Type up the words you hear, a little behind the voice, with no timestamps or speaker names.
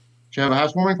Did you have a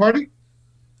housewarming party?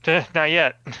 Not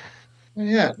yet, Not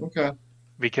yet. Okay.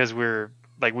 because we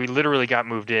literally got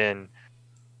moved in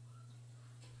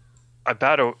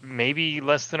about maybe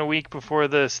less than a week before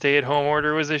the stay-at-home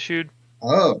order was issued.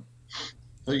 Oh,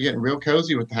 so you're getting real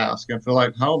cozy with the house. Gonna feel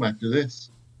like home after this.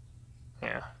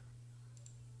 Yeah.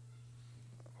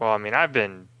 Well, I mean, I've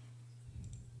been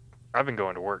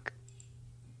going to work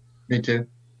Me too.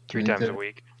 three Me times a too.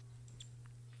 week.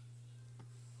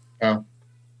 Oh,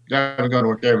 yeah, I'm going to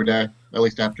work every day. At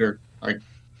least after I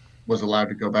was allowed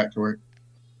to go back to work.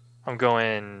 I'm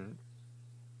going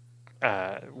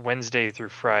Wednesday through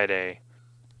Friday,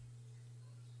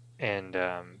 and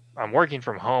I'm working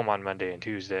from home on Monday and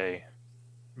Tuesday,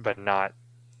 but not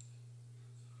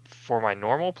for my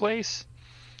normal place.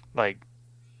 Like,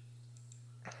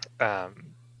 um,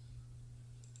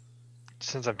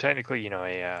 since I'm technically,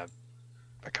 a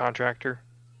contractor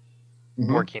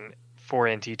Hmm. working for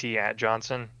NTT at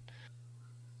Johnson,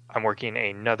 I'm working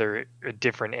a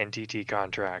different NTT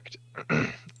contract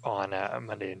on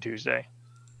Monday and Tuesday,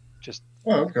 just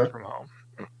Oh, okay. from home.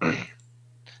 That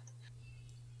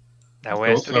That's way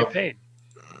I cool. still get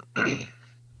So paid.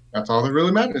 that's all that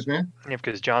really matters, man. Yeah,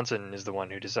 because Johnson is the one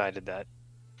who decided that,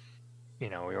 we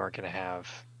weren't going to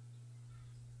have,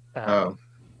 Oh, um,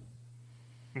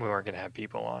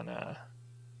 people on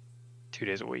 2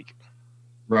 days a week.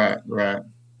 right, right.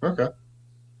 Okay.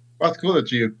 Well, it's cool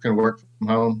that you can work from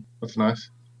home. That's nice.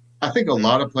 I think a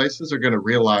lot Mm. of places are going to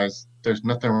realize there's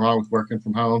nothing wrong with working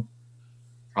from home.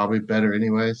 Probably better,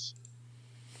 anyways.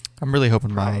 I'm really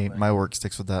hoping my Probably. my work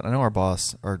sticks with that. I know our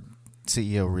boss, our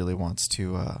CEO, really wants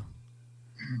to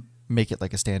make it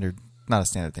like a standard, not a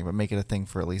standard thing, but make it a thing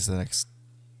for at least the next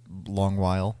long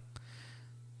while.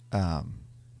 Um,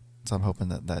 so I'm hoping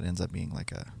that that ends up being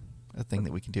like a thing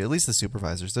that we can do. At least the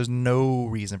supervisors. There's no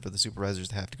reason for the supervisors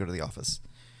to have to go to the office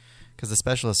because the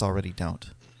specialists already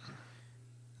don't.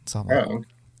 So I'm like, Oh,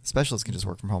 specialists can just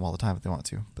work from home all the time if they want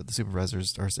to, but the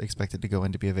supervisors are expected to go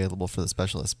in to be available for the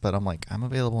specialists. But I'm like, I'm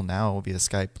available now via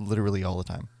Skype literally all the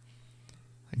time.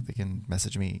 Like they can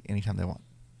message me anytime they want.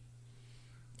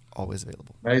 Always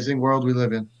available. amazing world we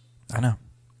live in. I know.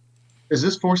 Is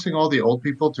this forcing all the old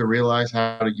people to realize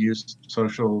how to use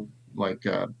social, like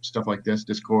stuff like this,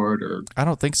 Discord or I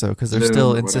don't think so because they're Zoom still or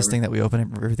whatever? insisting that we open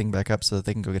everything back up so that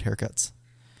they can go get haircuts.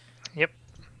 Yep.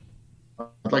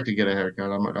 I'd like to get a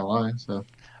haircut. I'm not gonna lie. So,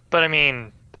 But I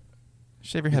mean,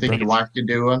 Shave your you head, I think think bro. your it's wife could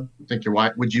do one? You think your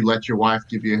wife? Would you let your wife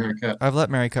give you a haircut? I've let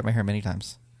Mary cut my hair many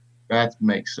times. That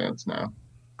makes sense now.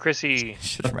 Chrissy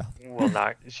Shut your mouth. will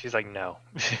not. She's like, no.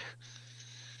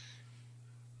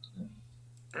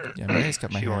 Yeah, Mary's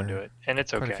cut my She hair won't do it, and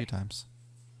it's quite a few okay. times.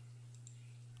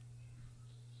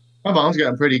 My mom's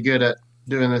gotten pretty good at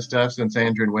doing this stuff since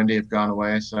Andrew and Wendy have gone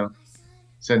away. So,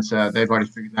 since they've already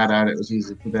figured that out, it was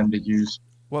easy for them to use.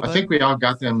 What, I bud? think we all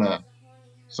got them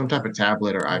some type of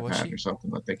tablet or Oh, was iPad she? or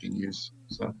something that they can use.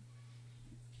 So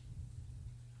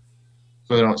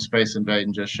they don't space invade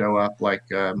and just show up like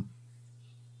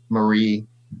Marie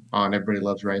on Everybody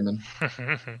Loves Raymond.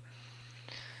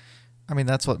 I mean,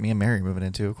 that's what me and Mary are moving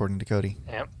into, according to Cody.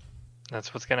 Yep,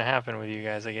 that's what's gonna happen with you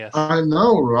guys, I guess. I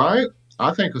know, right?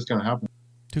 I think what's going to happen.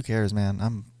 Who cares, man?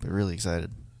 I'm really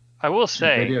excited. I will They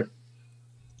say do. It'll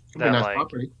be that, nice like,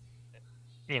 property.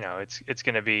 it's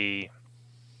gonna be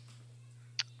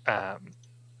um,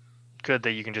 good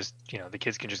that you can just, the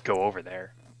kids can just go over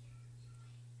there.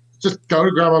 Just go to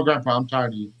grandma, grandpa. I'm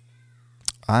tired of you.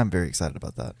 I'm very excited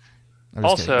about that. I'm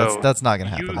just kidding. Also, That's not going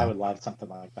to happen. you I Though. would love something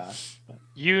like that. But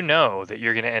you know that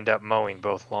you're gonna end up mowing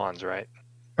both lawns, right?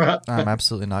 I'm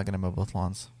absolutely not going to mow both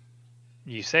lawns.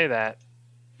 You say that.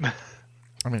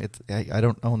 I mean, I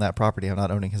don't own that property. I'm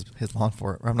not owning his lawn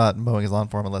for it. I'm not mowing his lawn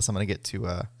for him unless I'm going to get to,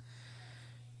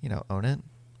 own it.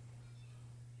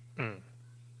 Mm.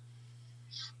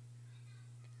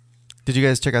 Did you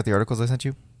guys check out the articles I sent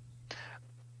you?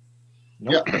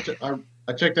 nope. Yeah,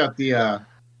 I checked out the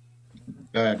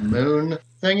moon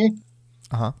thingy.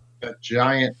 Uh-huh. That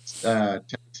giant.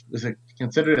 Is it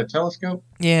considered a telescope?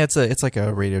 Yeah, it's like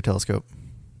a radio telescope.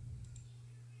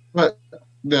 But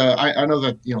I know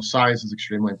that size is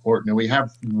extremely important, and we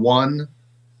have one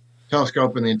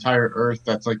telescope in the entire Earth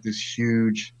that's like this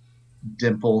huge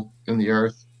dimple in the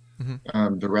Earth.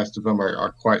 The rest of them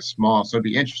are quite small, so it'd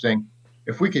be interesting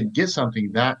if we could get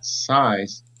something that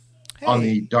size on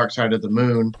the dark side of the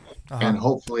moon, and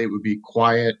hopefully it would be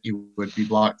quiet. It would be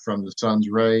blocked from the sun's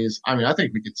rays. I mean, I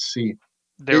think we could see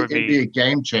it'd be a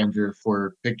game changer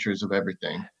for pictures of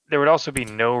everything. There would also be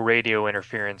no radio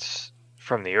interference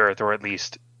from the Earth, or at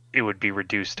least it would be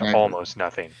reduced to almost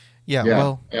nothing. Yeah, Yeah,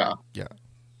 well, yeah.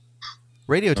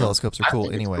 radio So, telescopes are I cool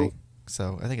think it's anyway. cool.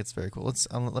 So I think it's very cool.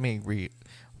 Let me read.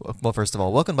 Well, first of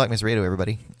all, welcome to Black Mesa Radio,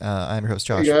 everybody. I'm your host,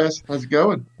 Josh. Hey guys, how's it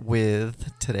going?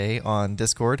 With today on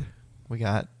Discord, we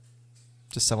got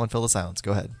just someone fill the silence.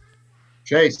 Go ahead.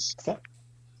 Chase.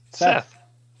 Seth.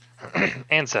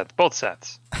 And Seth. Both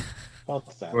Seths.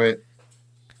 Both Seth. Wait,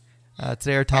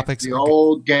 Today our topics. the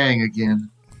old gang again.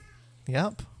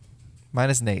 Yep.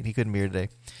 Minus Nate. He couldn't be here today.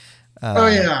 Oh,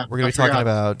 yeah. We're going I to be talking forgot.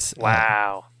 about.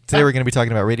 Wow. Today we're going to be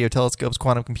talking about radio telescopes,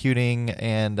 quantum computing,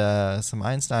 and some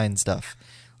Einstein stuff.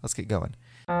 Let's get going.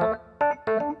 Go.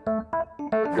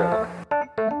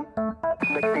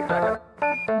 60 seconds.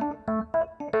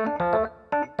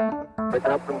 Pick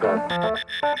up and go.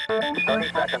 30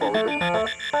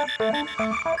 seconds.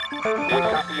 We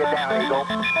copy you down, Eagle.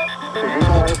 The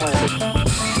Eagle has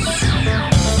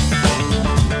landed.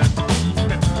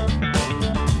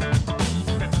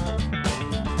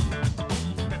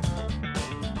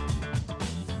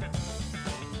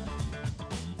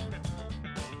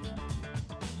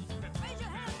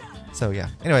 So yeah.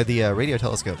 Anyway, the radio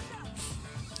telescope.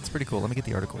 It's pretty cool. Let me get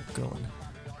the article going.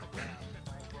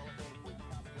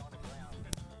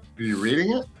 Are you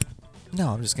reading it? No,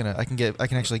 I'm just gonna. I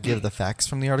can actually give the facts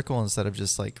from the article instead of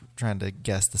just like trying to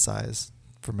guess the size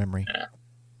from memory.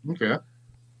 Okay.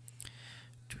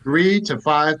 3 to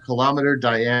 5 kilometer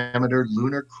diameter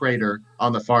lunar crater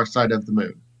on the far side of the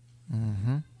moon.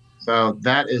 Mm-hmm. So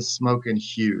that is smoking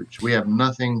huge. We have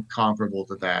nothing comparable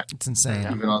to that, It's insane.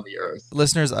 even on the Earth.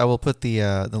 Listeners, I will put the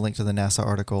link to the NASA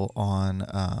article on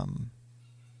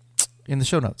in the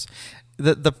show notes.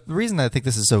 The reason I think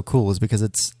this is so cool is because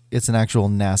it's an actual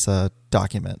NASA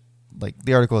document. Like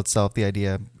the article itself, the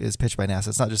idea is pitched by NASA.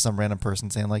 It's not just some random person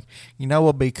saying like,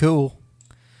 what'd be cool.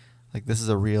 Like this is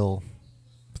a real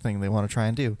thing they want to try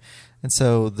and do. And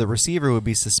so the receiver would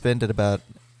be suspended about.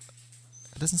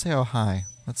 It doesn't say how high.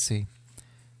 Let's see.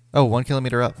 Oh, 1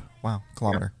 kilometer up. Wow,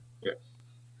 kilometer. Yeah.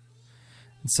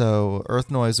 And so Earth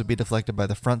noise would be deflected by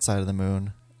the front side of the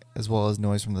moon, as well as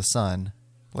noise from the sun,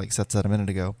 like Seth said a minute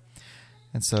ago.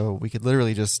 And so we could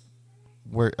literally just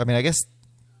I guess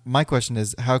my question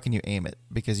is, how can you aim it?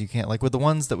 Because you can't, like with the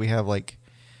ones that we have like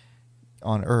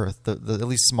on Earth, the at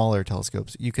least smaller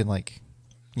telescopes, you can like,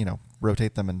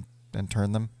 rotate them and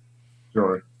turn them.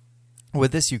 Sure.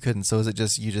 With this, you couldn't. So is it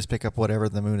just you just pick up whatever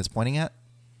the moon is pointing at?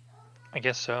 I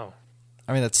guess so.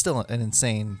 I mean, that's still an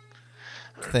insane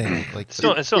thing. Like, It's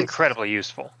still incredibly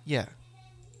useful. yeah,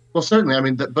 Well, certainly. I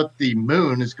mean, but the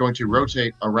moon is going to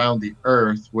rotate around the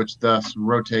Earth, which thus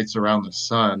rotates around the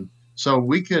sun. So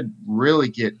we could really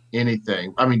get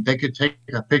anything. I mean, they could take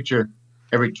a picture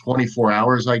every 24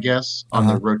 hours, I guess, on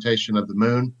the rotation of the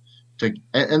moon.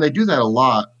 And they do that a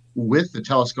lot with the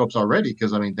telescopes already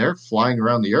because, I mean, they're flying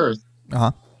around the Earth.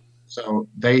 Uh-huh. So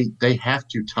they have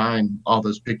to time all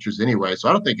those pictures anyway. So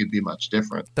I don't think it'd be much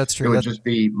different. That's true. It would just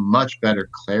be much better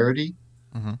clarity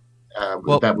Mhm.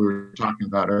 that we were talking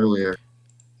about earlier.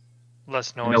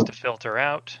 Less noise to filter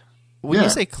out. When Yeah. you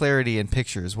say clarity in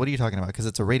pictures, what are you talking about? Because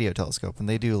it's a radio telescope, and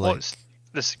they do Well, like. it's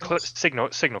this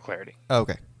signal clarity. Oh,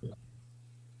 okay.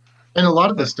 And a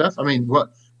lot of the stuff, I mean,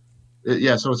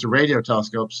 so it's a radio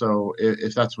telescope. So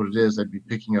if that's what it is, they'd be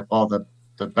picking up all the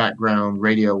background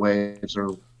radio waves or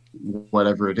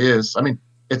whatever it is. I mean,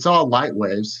 it's all light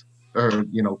waves or,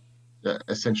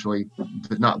 essentially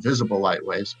not visible light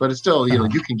waves, but it's still,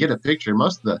 you can get a picture.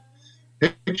 Most of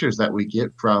the pictures that we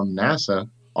get from NASA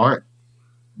aren't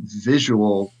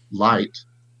visual light.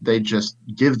 They just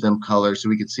give them color so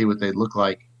we can see what they look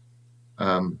like.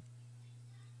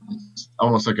 It's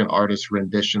almost like an artist's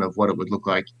rendition of what it would look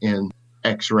like in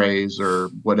X-rays or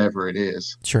whatever it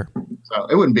is. Sure. So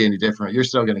it wouldn't be any different. You're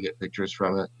still going to get pictures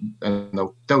from it, and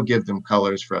they'll give them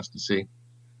colors for us to see.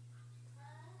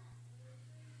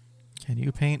 Can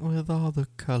you paint with all the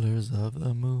colors of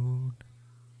the moon?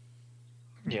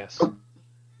 Yes.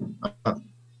 All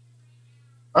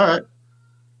right.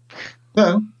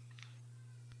 So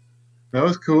that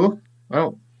was cool.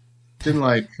 Well, didn't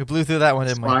We blew through that one,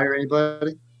 didn't we? inspire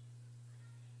anybody.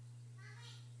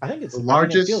 I think it's The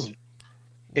largest-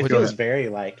 It What- feels very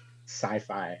like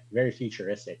sci-fi, very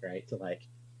futuristic, right? To like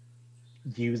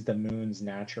use the moon's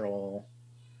natural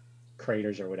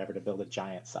craters or whatever to build a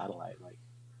giant satellite. Like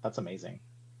that's amazing.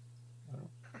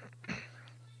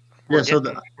 Yeah. So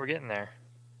We're getting there.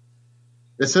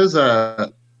 it says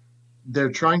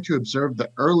they're trying to observe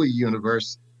the early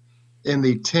universe in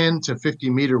the 10 to 50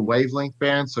 meter wavelength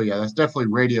band. So yeah, that's definitely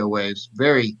radio waves.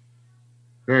 Very,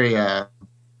 very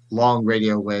long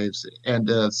radio waves, and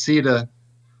see the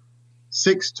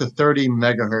 6 to 30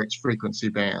 megahertz frequency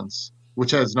bands,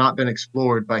 which has not been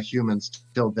explored by humans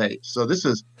till date. So this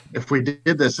is, if we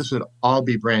did this would all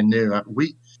be brand new.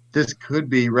 this could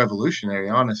be revolutionary.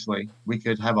 Honestly, we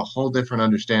could have a whole different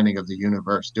understanding of the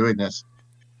universe doing this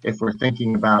if we're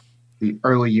thinking about the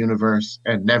early universe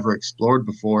and never explored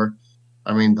before.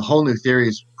 I mean, the whole new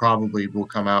theories probably will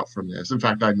come out from this. In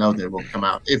fact, I know they will come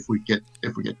out if we get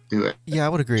to do it. Yeah, I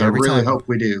would agree. So I Every really time, hope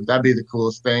we do. That'd be the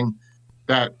coolest thing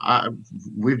that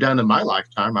we've done in my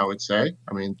lifetime, I would say.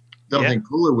 I mean, the only Yeah. thing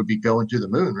cooler would be going to the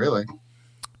moon, really.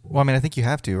 well, I mean, I think you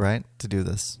have to, right, to do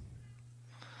this.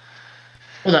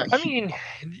 Well, that, I mean,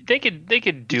 they could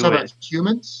do talk it. about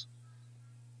humans.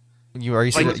 Are you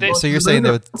Like, so you're saying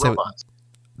they would? robots.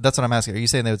 That's what I'm asking. Are you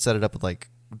saying they would set it up with like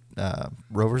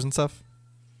rovers and stuff?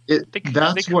 That's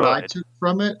they what I could. took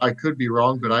from it. I could be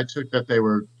wrong, but I took that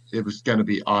it was going to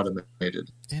be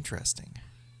automated. Interesting.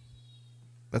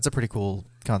 That's a pretty cool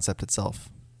concept itself.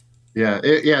 Yeah,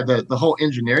 the whole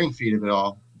engineering feat of it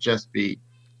all just be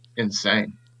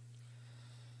insane.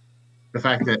 The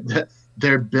fact that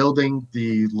they're building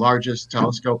the largest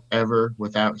telescope ever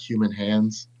without human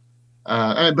hands.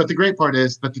 But the great part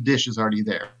is that the dish is already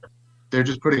there. They're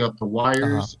just putting up the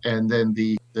wires, and then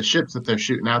the ships that they're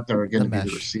shooting out there are going to The be the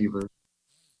mesh. receiver.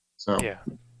 So Yeah.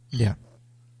 Yeah.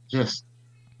 just,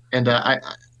 and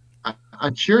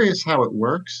I'm curious how it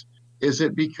works. Is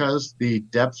it because the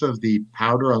depth of the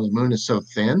powder on the moon is so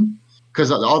thin?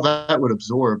 Because all that would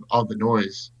absorb all the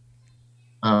noise.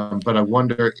 But I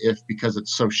wonder if because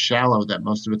it's so shallow that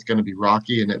most of it's going to be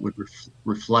rocky and it would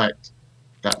reflect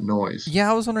that noise. Yeah,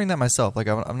 I was wondering that myself. Like,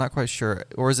 I'm not quite sure.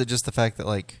 Or is it just the fact that,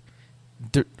 like,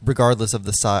 regardless of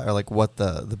the size or like what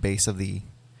the base of the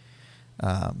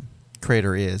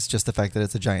crater is, just the fact that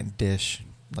it's a giant dish,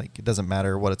 like it doesn't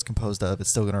matter what it's composed of, it's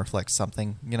still going to reflect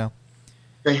something, you know?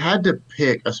 They had to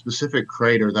pick a specific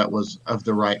crater that was of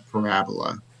the right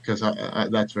parabola because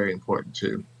that's very important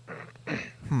too.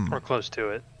 Hmm. Or close to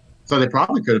it. So they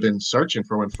probably could have been searching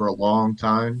for one for a long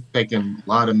time, taking a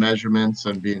lot of measurements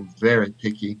and being very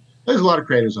picky. There's a lot of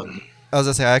craters on the moon. I was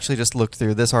going to say, I actually just looked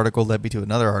through this article, led me to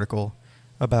another article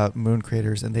about moon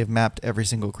craters, and they've mapped every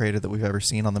single crater that we've ever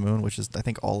seen on the moon, which is, I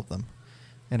think, all of them.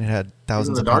 And it had Even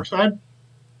thousands the of dark side.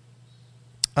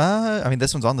 I mean,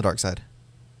 this one's on the dark side.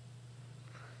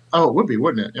 Oh, it would be,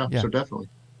 wouldn't it? Yeah. Yeah. So definitely.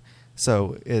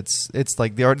 So it's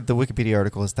like the Wikipedia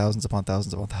article is thousands upon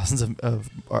thousands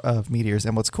of meteors,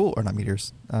 and what's cool, or not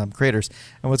meteors, craters,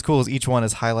 and what's cool is each one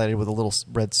is highlighted with a little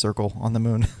red circle on the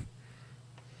moon.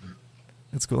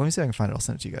 It's cool. Let me see if I can find it. I'll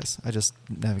send it to you guys. I just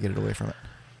navigated away from it.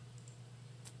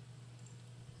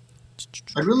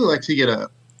 I'd really like to get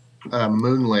a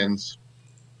moon lens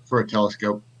for a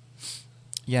telescope.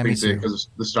 Yeah, me too. Because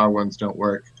the star ones don't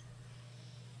work.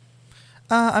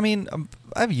 I mean,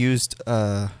 I've used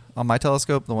on my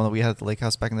telescope, the one that we had at the lake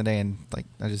house back in the day, and like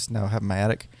I just now have in my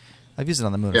attic. I've used it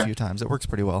on the moon a Yeah. few times. It works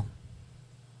pretty well.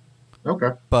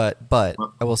 Okay. But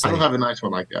Well, I will say, I don't have a nice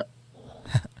one like that.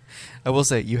 I will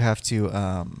say you have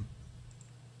to.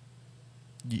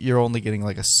 You're only getting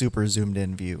like a super zoomed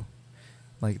in view.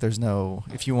 Like there's no,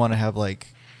 if you want to have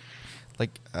like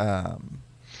I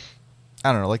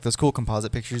don't know, like those cool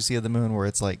composite pictures you see of the moon where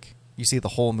it's like you see the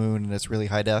whole moon and it's really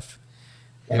high def.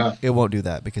 Uh-huh. It won't do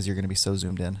that because you're going to be so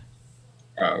zoomed in.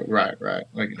 Oh, right.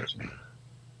 I get you.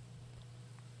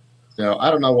 So I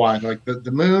don't know why. Like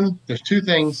the moon, there's two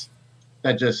things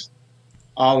that just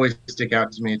always stick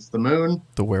out to me. It's the moon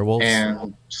The werewolves.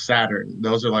 and Saturn.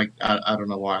 Those are like I don't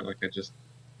know why. Like I just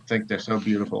think they're so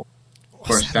beautiful. Of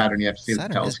course, Saturn you have to see the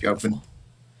Saturn is telescope, and beautiful.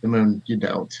 the moon you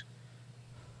don't.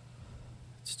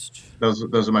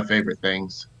 Those are my favorite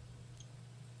things.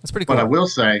 That's pretty cool. But I will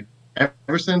say,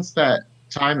 ever since that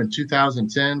time in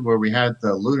 2010 where we had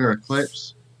the lunar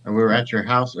eclipse and we were at your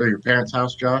house or your parents'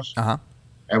 house, Josh, Uh-huh.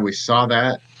 and we saw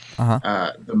that,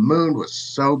 Uh-huh. the moon was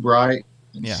so bright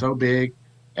and Yeah. so big,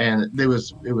 and it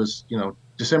was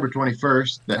December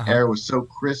 21st. The Uh-huh. air was so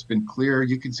crisp and clear,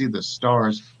 you could see the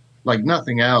stars like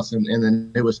nothing else, and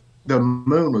then the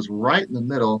moon was right in the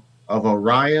middle of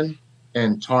Orion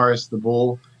and Taurus the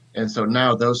Bull. And so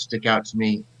now those stick out to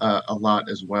me a lot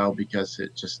as well because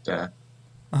it just, I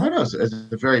don't know, it's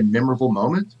a very memorable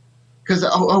moment. Because,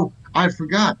 I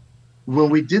forgot. When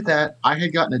we did that, I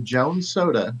had gotten a Jones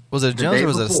soda. Was it a the Jones day or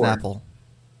was it a before. Snapple?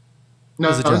 No,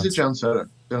 Was it it was a Jones?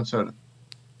 Jones soda.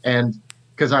 And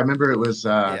because I remember it was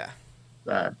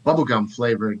bubblegum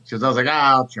flavored, because I was like,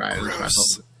 I'll try it.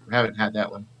 Gross. I haven't had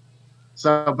that one.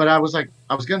 So, but I was going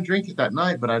to drink it that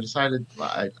night, but I decided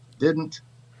I didn't.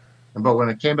 But when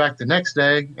I came back the next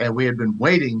day and we had been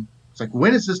waiting, it's like,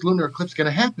 when is this lunar eclipse going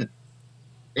to happen?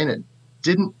 And it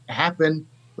didn't happen.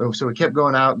 So we kept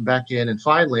going out and back in. And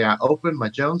finally, I opened my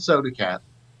Jones soda cap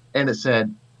and it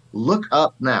said, "Look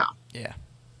up now." Yeah.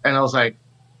 And I was like,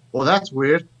 well, that's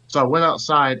weird. So I went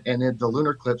outside, and the lunar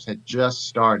eclipse had just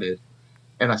started,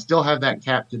 and I still have that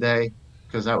cap today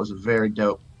because that was a very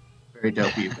dope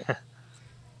evening.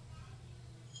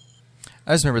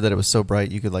 I just remember that it was so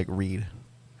bright you could like read.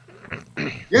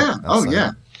 Yeah. Oh, Outside.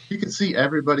 yeah. You could see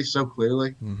everybody so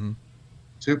clearly. Mm-hmm.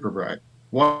 Super bright.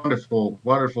 Wonderful,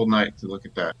 wonderful night to look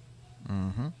at that.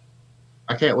 Mm-hmm.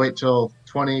 I can't wait till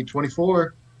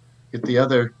 2024. Get the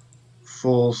other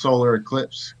full solar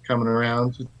eclipse coming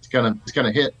around. It's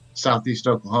gonna hit southeast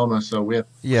Oklahoma, so we have.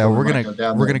 Yeah, so we we're might gonna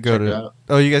down we're there gonna and go check it to. out.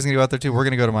 Oh, you guys gonna go out there too? We're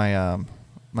gonna go to my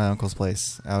my uncle's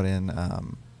place out in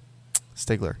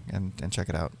Stigler and check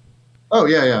it out Oh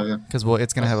yeah. because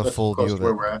it's gonna have a That's full close view to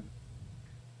where of we're it.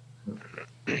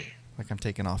 at. Like I'm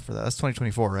taking off for that. That's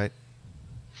 2024, right?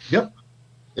 Yep.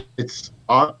 It's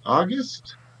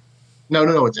August.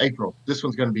 No. It's April. This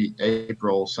one's gonna be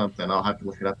April something. I'll have to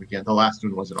look it up again. The last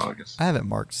one was in August. I have it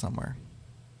marked somewhere.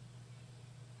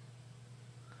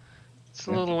 It's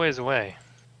a little ways away.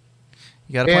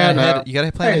 You gotta plan And, ahead. You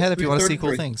gotta plan hey, ahead it's if you want to see 3:33.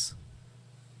 cool things.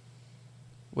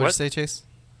 What'd you What? say, Chase?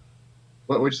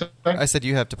 What would you say? I said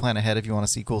you have to plan ahead if you want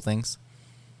to see cool things.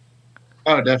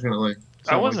 Oh, definitely. I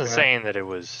Something wasn't like that. saying that it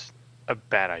was a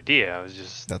bad idea. I was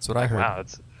just That's what I like, heard. wow,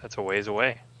 that's a ways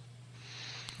away.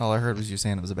 All I heard was you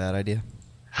saying it was a bad idea.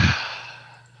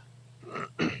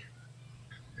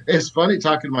 It's funny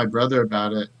talking to my brother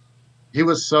about it. He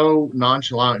was so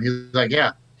nonchalant. He was like,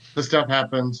 "Yeah, this stuff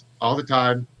happens all the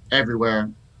time,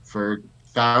 everywhere, for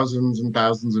thousands and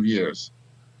thousands of years.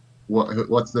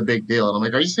 What's the big deal?" And I'm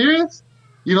like, "Are you serious?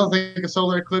 You don't think a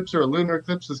solar eclipse or a lunar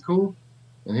eclipse is cool?"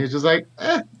 And he's just like,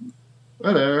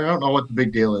 whatever. I don't know what the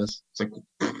big deal is." It's like,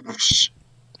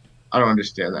 I don't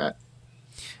understand that.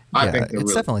 I Yeah, think they're it's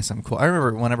really definitely something cool. I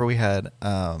remember whenever we had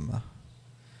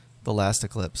the last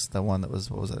eclipse, the one that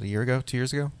was, what was that, a year ago, 2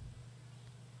 years ago?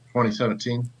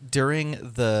 2017. During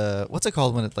the, what's it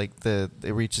called when it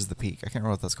it reaches the peak? I can't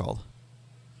remember what that's called.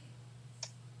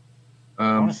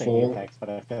 I want to say Full. Apex, but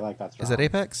I feel like that's wrong. Is that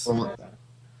Apex? Well,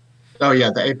 Oh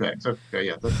yeah, the apex. Okay,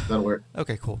 yeah, that'll work.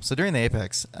 Okay, cool. So during the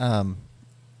Apex, I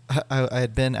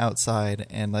had been outside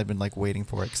and I'd been like waiting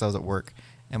for it because I was at work,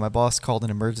 and my boss called an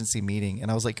emergency meeting,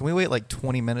 and I was like, "Can we wait like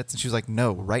 20 minutes?" And she was like,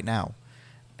 "No, right now."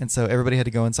 And so everybody had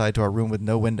to go inside to our room with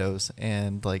no windows,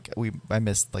 and like I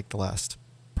missed like the last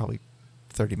probably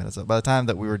 30 minutes. By the time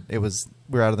that we were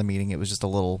out of the meeting, it was just a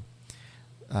little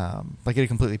like it had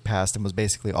completely passed and was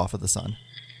basically off of the sun.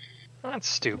 That's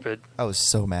stupid. I was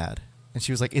so mad, and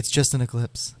she was like, "It's just an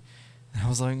eclipse," and I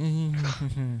was like, I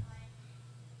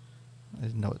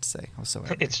didn't know what to say. I was so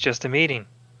angry. It's just a meeting.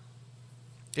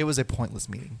 It was a pointless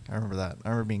meeting. I remember that. I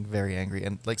remember being very angry,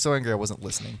 and like so angry I wasn't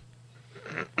listening.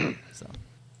 So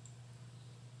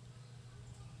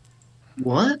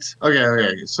What?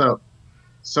 Okay. So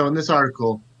in this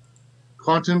article,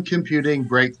 quantum computing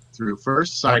breakthrough,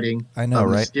 first sighting I know,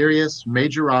 of right? mysterious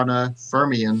Majorana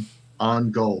fermion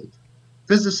on gold.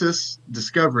 Physicists'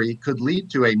 discovery could lead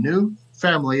to a new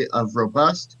family of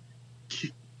robust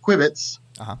qubits.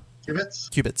 Uh-huh.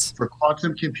 Qubits for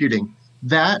quantum computing.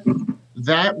 That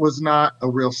was not a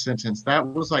real sentence. That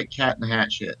was like cat in the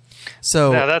hat shit.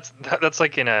 So No, that's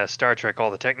like in Star Trek,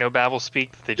 all the techno-babble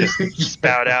speak that they just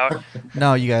spout out.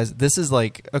 no, you guys, this is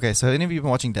like okay. So any of you been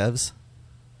watching Devs?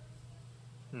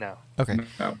 No. Okay.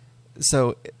 No.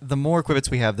 So the more qubits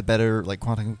we have, the better like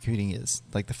quantum computing is.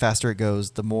 Like the faster it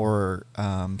goes, the more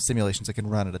simulations it can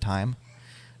run at a time.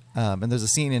 And there's a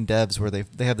scene in Devs where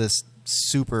they have this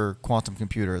super quantum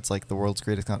computer. It's like the world's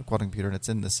greatest quantum computer,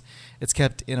 and it's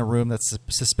kept in a room that's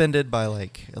suspended by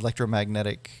like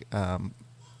electromagnetic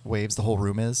waves. The whole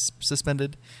room is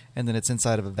suspended, and then it's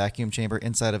inside of a vacuum chamber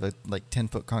inside of a like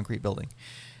 10-foot concrete building.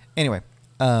 Anyway,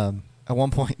 at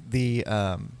one point the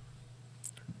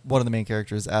one of the main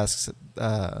characters asks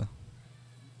the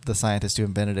scientist who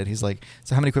invented it, he's like,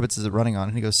 "So how many qubits is it running on?"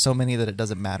 And he goes, "So many that it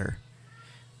doesn't matter."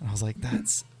 And I was like,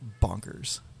 that's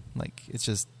bonkers. Like, it's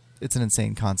an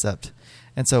insane concept.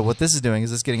 And so what this is doing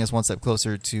is it's getting us one step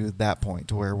closer to that point,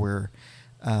 to where we're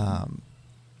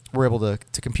able to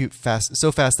compute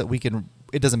so fast that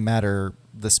it doesn't matter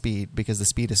the speed, because the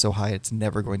speed is so high it's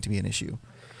never going to be an issue.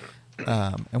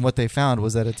 And what they found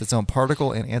was that it's its own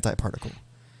particle and antiparticle,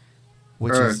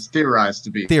 which Or is it's theorized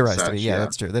to be. such, Yeah,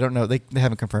 that's true. They don't know. They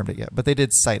haven't confirmed it yet, but they did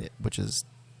cite it, which is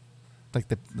like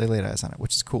they laid eyes on it,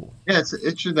 which is cool. Yeah,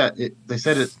 it's true that they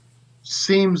said it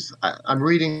seems. I'm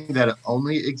reading that it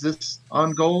only exists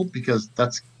on gold, because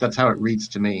that's how it reads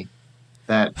to me.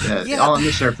 That Yeah. on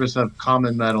the surface of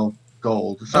common metal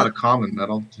gold. It's not a common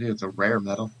metal. It's a rare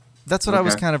metal. That's what I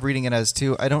was Okay. kind of reading it as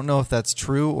too. I don't know if that's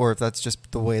true or if that's just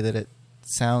the way that it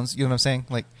sounds. You know what I'm saying?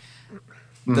 Like,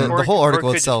 The, Mhm. the whole article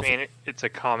or it could just itself. mean it's a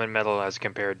common metal as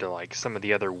compared to like some of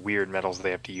the other weird metals they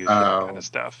have to use for that kind Oh. of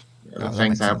stuff. The that things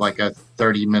makes that have sense. like a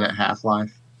 30-minute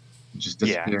half-life just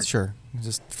Yeah. disappear. Sure,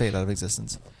 just fade out of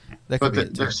existence. That could But be it,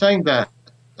 too. they're saying that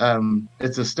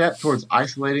it's a step towards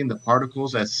isolating the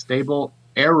particles as stable,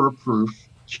 error-proof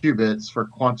qubits for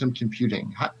quantum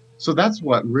computing. So that's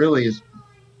what really is.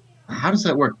 How does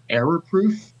that work?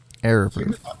 Error-proof?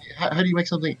 Error-proof. How do you make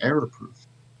something error-proof?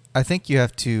 I think you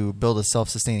have to build a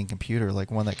self-sustaining computer, like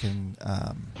one that can.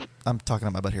 I'm talking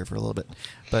on my butt here for a little bit,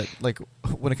 but like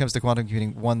when it comes to quantum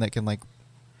computing, one that can like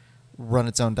run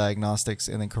its own diagnostics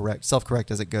and then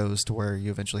self-correct as it goes to where you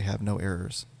eventually have no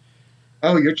errors.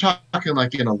 Oh, you're talking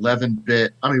like an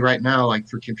 11-bit. I mean, right now, like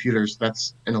for computers,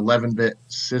 that's an 11-bit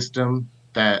system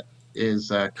that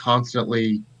is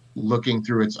constantly looking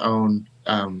through its own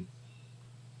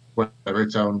whatever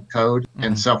its own code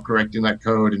and Mhm. self-correcting that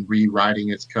code and rewriting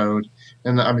its code.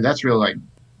 And I mean, that's really like,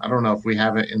 I don't know if we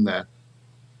have it in the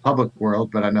public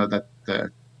world, but I know that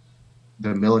the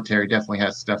military definitely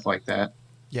has stuff like that.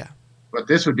 Yeah. But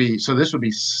this would be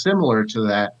similar to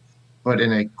that, but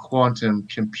in a quantum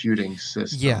computing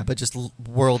system. Yeah, but just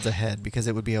worlds ahead because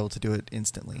it would be able to do it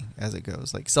instantly as it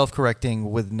goes, like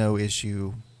self-correcting with no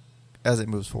issue as it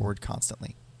moves forward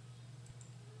constantly.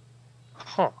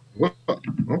 Huh. Well,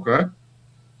 okay.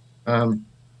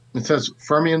 It says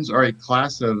fermions are a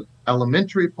class of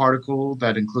elementary particle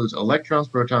that includes electrons,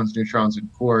 protons, neutrons, and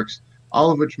quarks,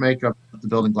 all of which make up the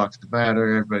building blocks of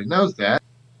matter. Everybody knows that.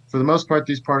 For the most part,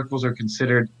 these particles are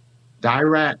considered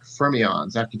Dirac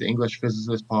fermions, after the English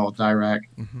physicist Paul Dirac.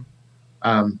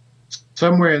 Mm-hmm.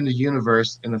 Somewhere in the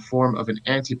universe, in the form of an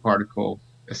antiparticle,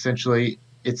 essentially,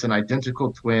 it's an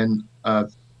identical twin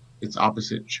of its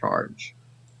opposite charge.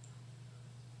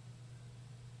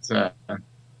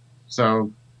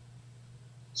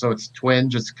 So its twin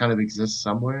just kind of exists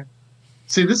somewhere.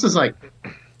 See, this is like,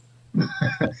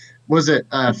 was it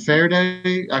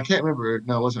Faraday? I can't remember.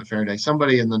 No, it wasn't Faraday.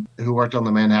 Somebody who worked on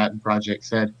the Manhattan Project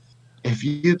said, if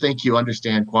you think you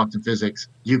understand quantum physics,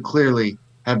 you clearly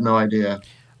have no idea.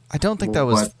 I don't think that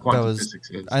was quantum physics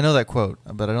is. I know that quote,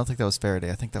 but I don't think that was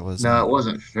Faraday. I think that was No, it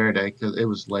wasn't Faraday because it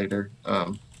was later.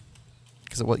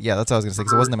 Because yeah, that's what I was going to say.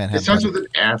 Because it wasn't the Manhattan It starts Project.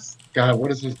 with an F. God,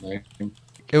 what is his name?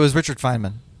 It was Richard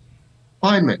Feynman.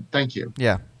 Feynman. Thank you.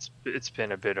 Yeah, It's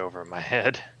been a bit over my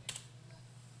head.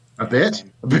 A bit.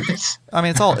 I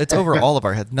mean it's over all of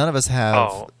our heads. None of us have.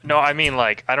 Oh no, I mean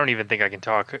like I don't even think I can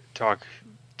talk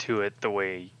to it the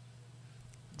way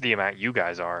the amount you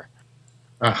guys are.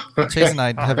 Chase and I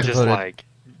have I'm just devoted like,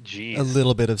 geez. a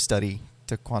little bit of study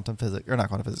to quantum physics, or not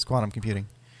quantum physics, quantum computing.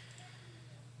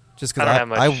 Just I don't have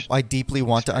because much I deeply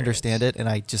want to understand it, and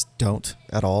I just don't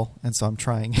at all, and so I'm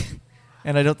trying,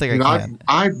 and I don't think I can.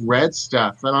 I've read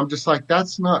stuff, and I'm just like,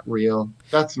 that's not real.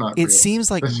 That's not real. It seems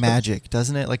like magic,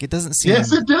 doesn't it? Like it doesn't seem.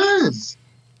 Yes, it does.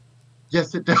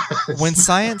 Yes, it does. When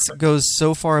science goes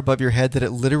so far above your head that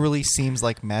it literally seems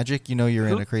like magic, you know you're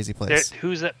in a crazy place.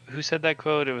 Who said that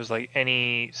quote? It was like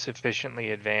any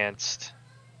sufficiently advanced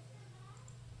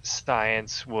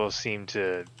science will seem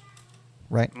to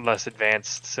Right. less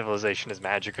advanced civilization is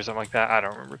magic or something like that. I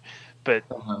don't remember, but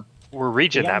Uh-huh. we're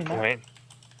reaching Yeah, I that mean, point.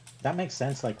 That makes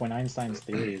sense. Like when Einstein's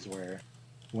theories were,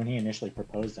 when he initially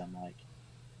proposed them, like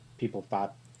people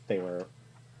thought they were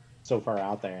so far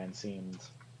out there and seemed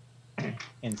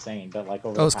insane. But like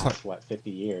over the past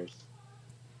 50 years.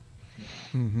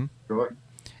 Mm-hmm. Sure.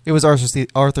 It was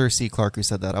Arthur C. Clarke who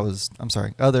said that. I'm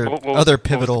sorry. Other What was the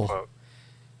pivotal. quote?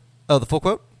 Oh, the full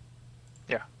quote?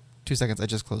 Yeah. 2 seconds. I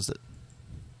just closed it.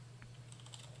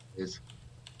 Is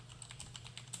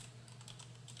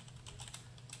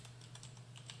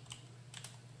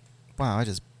Wow, I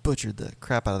just butchered the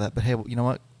crap out of that. But hey, you know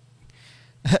what?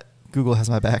 Google has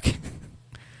my back.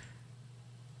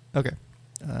 Okay.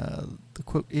 The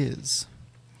quote is,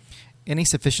 any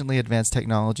sufficiently advanced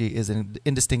technology is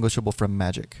indistinguishable from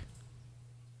magic.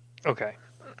 Okay,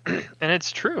 and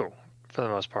it's true for the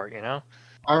most part, you know.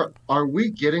 Are we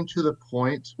getting to the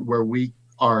point where we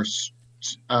are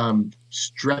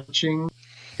stretching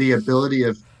the ability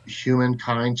of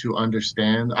humankind to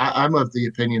understand? I'm of the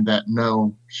opinion that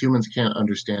no, humans can't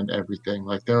understand everything.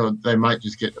 Like they might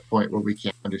just get to the point where we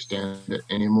can't understand it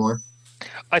anymore.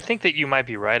 I think that you might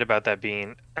be right about that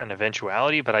being an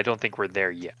eventuality, but I don't think we're there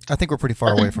yet. I think we're pretty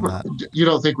far away from that. You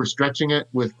don't think we're stretching it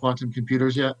with quantum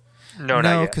computers yet? No, not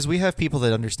No, yet. because we have people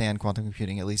that understand quantum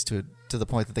computing at least to the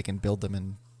point that they can build them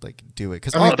and like do it.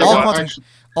 Because I mean, they're all not quantum, actually-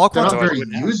 all They're not quantum, very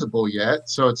wouldn't have. usable yet,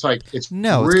 so it's like it's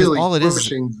No, it's 'cause really all it is-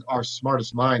 pushing our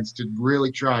smartest minds to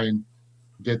really try and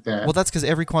get that. well, that's because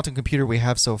every quantum computer we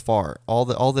have so far, all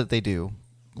that they do,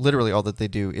 literally all that they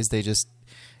do is they just,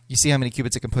 you see how many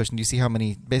qubits it can push, and you see how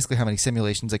many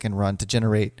simulations it can run to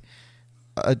generate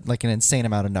like an insane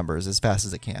amount of numbers as fast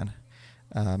as it can.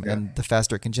 And the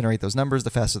faster it can generate those numbers, the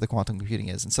faster the quantum computing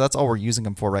is. And so that's all we're using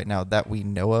them for right now that we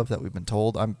know of, that we've been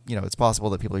told. It's possible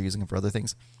that people are using them for other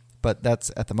things, but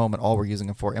that's at the moment all we're using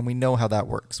them for. And we know how that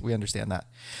works. We understand that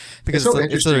because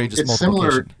it's literally just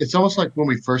multiplication. Similar. It's almost like when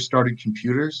we first started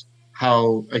computers,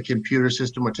 how a computer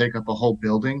system would take up a whole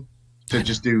building to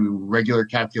just do regular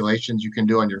calculations you can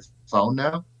do on your phone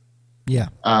now. Yeah.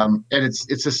 And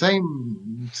it's the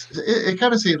same. It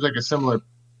kind of seems like a similar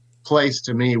place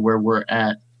to me where we're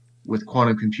at with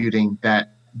quantum computing,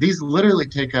 that these literally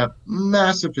take up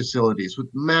massive facilities with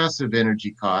massive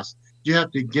energy costs. You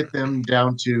have to get them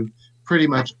down to pretty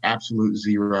much absolute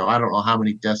zero. I don't know how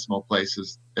many decimal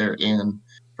places they're in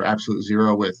for absolute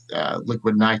zero with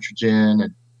liquid nitrogen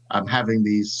and having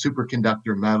these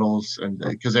superconductor metals, and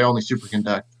because they only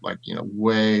superconduct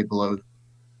way below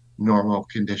normal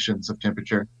conditions of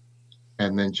temperature,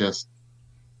 and then just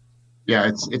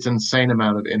it's an insane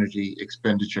amount of energy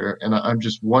expenditure. And I'm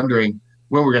just wondering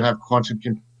when we're going to have quantum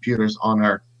computers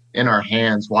in our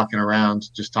hands, walking around,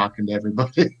 just talking to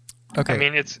everybody. Okay. I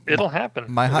mean, it'll happen.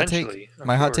 My hot take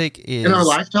is in our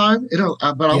lifetime.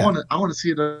 But Yeah. I want to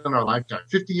see it in our lifetime.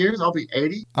 50 years, I'll be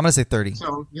 80. I'm gonna say 30.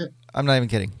 So yeah, I'm not even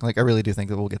kidding. Like, I really do think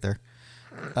that we'll get there.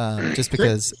 Just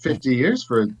because 50 years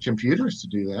for computers to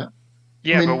do that.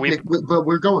 Yeah, I mean, but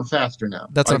we're going faster now.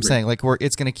 that's I what I'm agree. saying. Like,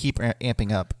 it's going to keep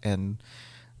amping up, and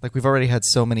like we've already had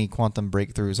so many quantum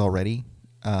breakthroughs already.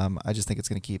 I just think it's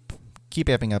going to keep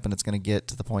amping up, and it's going to get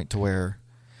to the point to where,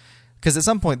 because at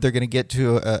some point they're going to get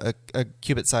to a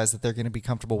qubit size that they're going to be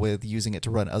comfortable with using it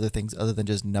to run other things other than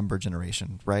just number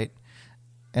generation, right?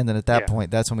 And then at that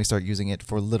point, that's when we start using it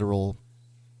for literal,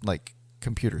 like,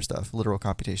 computer stuff, literal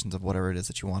computations of whatever it is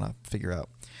that you want to figure out.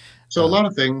 So a lot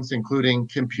of things, including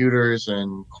computers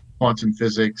and quantum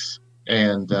physics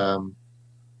and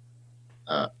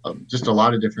just a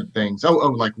lot of different things.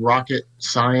 Like rocket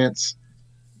science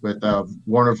with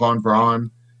Werner von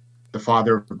Braun, the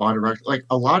father of the body rocket. Like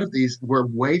a lot of these, we're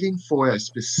waiting for a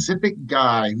specific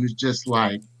guy who's just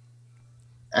like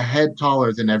a head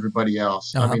taller than everybody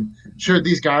else. Uh-huh. I mean, sure,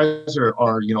 these guys are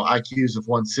IQs of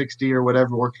 160 or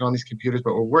whatever working on these computers,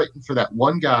 but we're waiting for that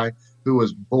one guy who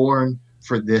was born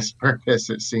for this purpose,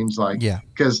 it seems like. Yeah.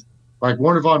 Because like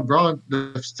Werner von Braun,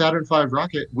 the Saturn V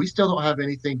rocket, we still don't have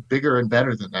anything bigger and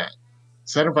better than that.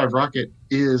 Saturn V rocket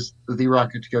is the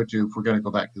rocket to go to if we're going to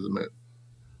go back to the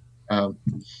moon.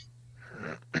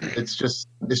 It's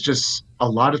just a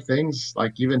lot of things,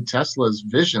 like even Tesla's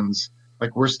visions,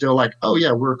 like we're still like, oh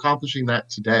yeah, we're accomplishing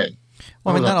that today.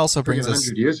 Well, I mean, that also brings us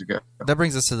 100 years ago. That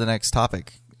brings us to the next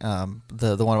topic,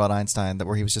 the one about Einstein,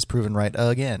 where he was just proven right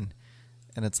again,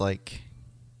 and it's like,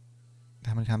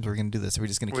 how many times are we going to do this? Are we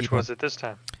just going to keep? Which was it this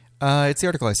time? It's the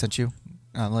article I sent you.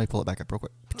 Let me pull it back up real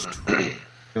quick.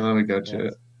 Let me go to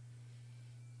it.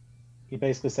 He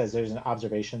basically says there's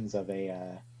observations of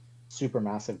a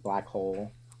supermassive black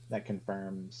hole that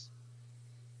confirms,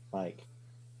 like,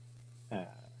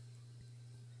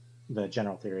 the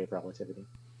general theory of relativity.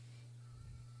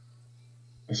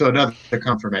 So another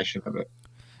confirmation of it.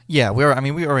 Yeah, we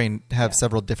already have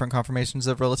several different confirmations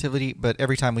of relativity, but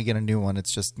every time we get a new one,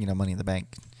 it's just money in the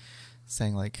bank,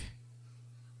 saying like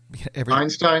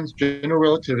Einstein's general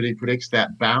relativity predicts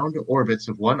that bound orbits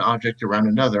of one object around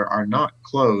another are not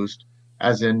closed,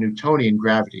 as in Newtonian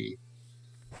gravity,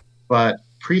 but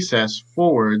precess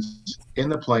forwards in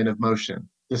the plane of motion.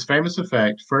 This famous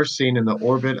effect, first seen in the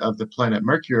orbit of the planet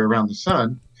Mercury around the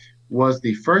Sun, was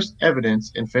the first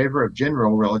evidence in favor of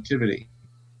general relativity.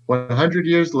 100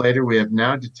 years later, we have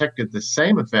now detected the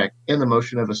same effect in the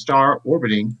motion of a star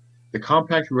orbiting the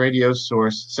compact radio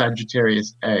source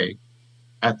Sagittarius A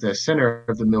at the center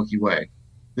of the Milky Way.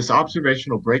 This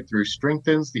observational breakthrough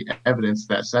strengthens the evidence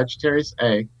that Sagittarius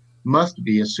A must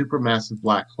be a supermassive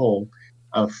black hole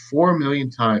of 4 million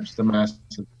times the mass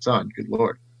of the Sun. Good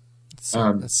Lord.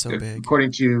 that's so big.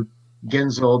 According to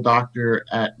Genzel, doctor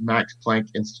at Max Planck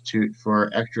Institute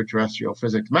for Extraterrestrial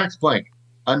Physics. Max Planck,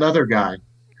 another guy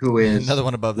who is Another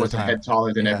one above their was a time. head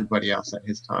taller than Yeah. everybody else at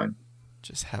his time.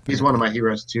 Just happened. He's one of my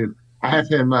heroes too. I have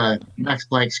him, Max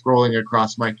Planck, scrolling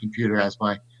across my computer as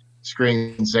my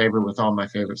screensaver with all my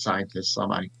favorite scientists on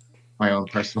my own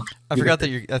personal. I forgot that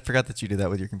you do that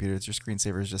with your computer. It's your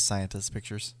screensaver is just scientist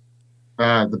pictures.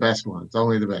 The best ones,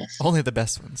 only the best. Only the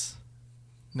best ones.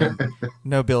 No,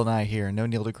 no Bill Nye here. No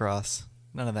Neil deGrasse.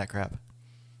 None of that crap.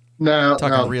 No,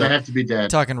 Talking real- they have to be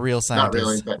dead. Talking real Not scientists.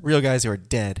 really, but Real guys who are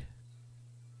dead.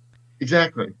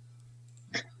 exactly.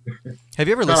 Have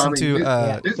you ever No, I listened mean, to?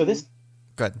 yeah. So this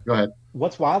Go ahead.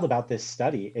 What's wild about this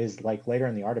study is like later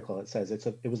in the article it says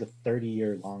it was a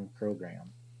 30-year long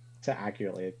program to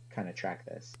accurately kind of track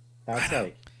this. That's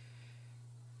like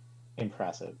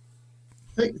impressive.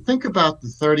 Think about the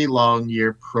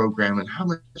 30-long-year program and how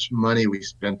much money we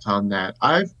spent on that.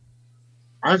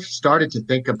 I've started to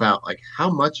think about like how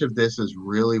much of this is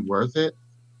really worth it.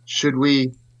 Should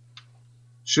we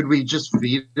just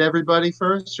feed everybody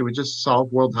first? Should we just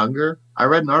solve world hunger? I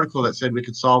read an article that said we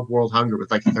could solve world hunger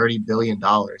with like $30 billion.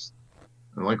 I'm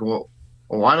like, well,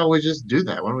 why don't we just do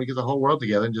that? Why don't we get the whole world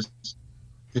together and just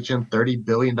pitch in $30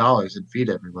 billion and feed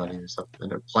everybody or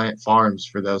something, or plant farms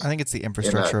for those? I think it's the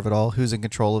infrastructure of it all. Who's in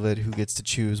control of it? Who gets to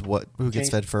choose who gets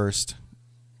fed first?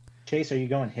 Chase, are you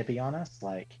going hippie on us?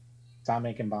 Like, stop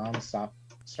making bombs,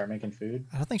 start making food?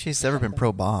 I don't think Chase has ever been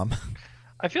pro-bomb.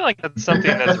 I feel like that's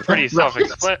something that's pretty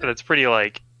self-explanatory. That's pretty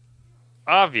like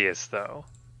obvious, though.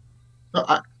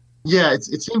 Yeah,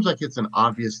 it seems like it's an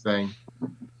obvious thing.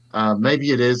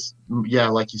 Maybe it is. Yeah,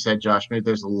 like you said, Josh. Maybe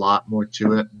there's a lot more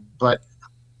to it. But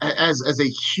as a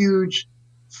huge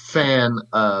fan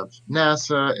of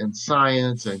NASA and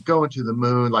science and going to the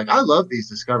moon, like I love these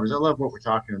discoveries. I love what we're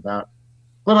talking about.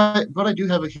 But I do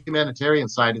have a humanitarian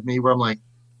side of me where I'm like,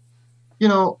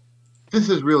 this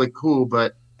is really cool,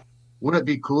 but wouldn't it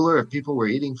be cooler if people were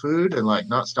eating food and like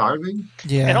not starving?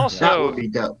 Yeah, and also that would be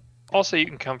dope. Also, you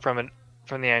can come from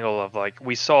the angle of like,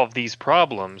 we solve these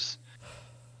problems,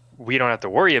 we don't have to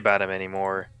worry about them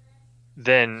anymore.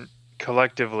 Then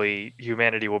collectively,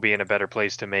 humanity will be in a better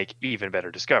place to make even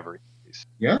better discoveries.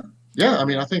 Yeah. I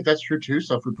mean, I think that's true too.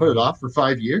 So if we put it off for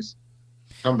 5 years,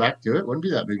 come back to it, wouldn't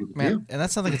be that big of a deal. And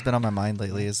that's something that's been on my mind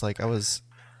lately. Is like I was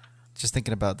just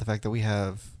thinking about the fact that we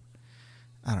have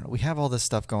all this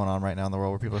stuff going on right now in the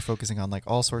world where people are focusing on like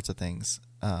all sorts of things,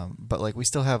 but like we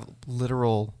still have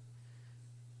literal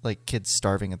like kids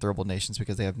starving in third world nations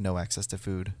because they have no access to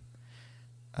food.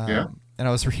 And I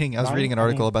was reading an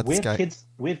article about this guy.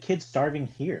 We have kids starving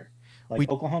here. Like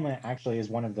Oklahoma actually is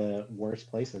one of the worst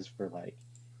places for like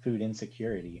food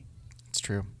insecurity. It's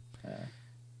true.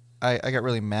 I got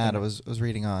really mad. I was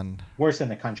reading on worse in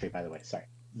the country, by the way. Sorry,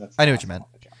 I knew what you meant.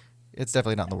 It's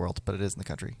definitely not in the world, but it is in the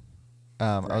country.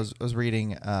 Right. I was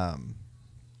reading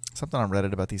something on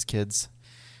Reddit about these kids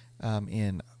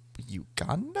in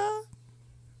Uganda,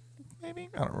 maybe,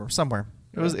 I don't remember, somewhere.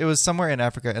 It was somewhere in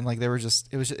Africa, and like they were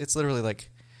it's literally like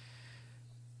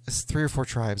it's 3 or 4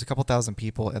 tribes, a couple thousand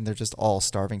people, and they're just all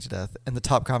starving to death. And the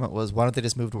top comment was, "Why don't they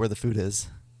just move to where the food is?"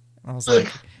 And I was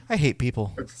like, I hate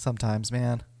people sometimes,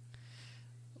 man.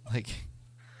 Like,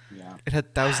 yeah, it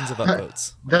had thousands of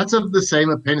upvotes. That's of the same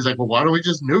opinion. It's like, well, why don't we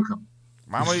just nuke them?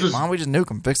 Why don't we just nuke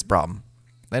them? Fix the problem.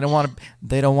 They don't want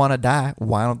to die.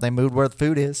 Why don't they move where the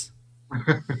food is?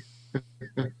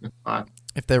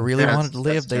 If they really wanted to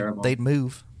live, they'd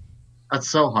move. That's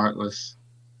so heartless.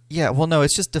 Yeah, well, no,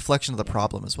 it's just deflection of the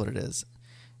problem is what it is.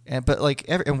 But like,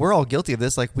 and we're all guilty of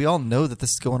this. Like, we all know that this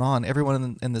is going on.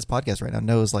 Everyone in this podcast right now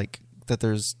knows like that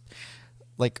there's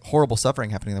like horrible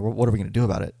suffering happening. What are we going to do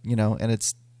about it? And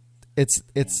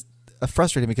it's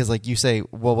frustrating because like you say,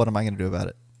 well, what am I going to do about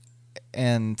it?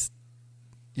 And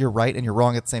you're right and you're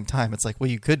wrong at the same time. It's like, well,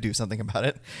 you could do something about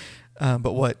it,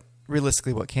 but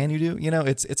realistically, what can you do?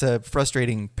 It's a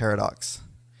frustrating paradox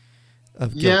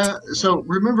of guilt. Yeah. So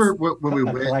remember when we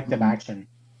went collective action.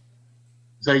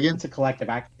 Say again. It's a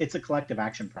collective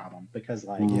action problem because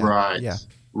like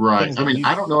right. I mean,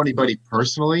 I don't know anybody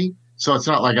personally, so it's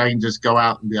not like I can just go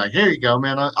out and be like, "Here you go,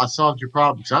 man. I solved your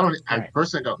problem." So I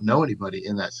personally don't know anybody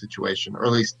in that situation, or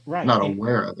at least not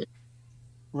aware of it.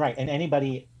 Right, and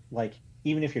anybody, like,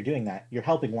 even if you're doing that, you're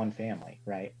helping one family,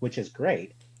 right? Which is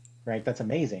great, right? That's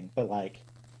amazing, but like,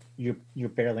 you're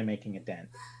barely making a dent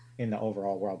in the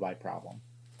overall worldwide problem.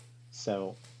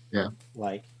 So, yeah,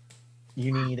 like,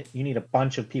 you need a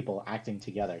bunch of people acting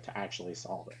together to actually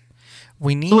solve it.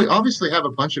 So we obviously have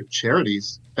a bunch of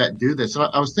charities that do this.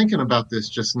 I was thinking about this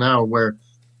just now. Where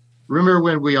remember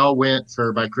when we all went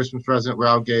for my Christmas present, where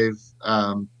I gave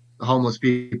homeless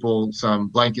people some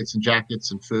blankets and jackets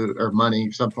and food or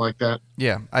money, something like that.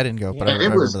 Yeah, I didn't go, but I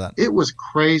remember that. It was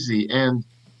crazy. And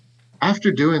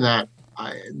after doing that,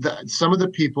 some of the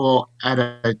people at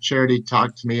a charity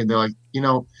talked to me and they're like,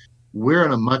 we're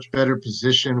in a much better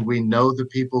position. We know the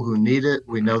people who need it.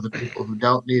 We know the people who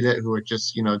don't need it, who are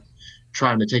just,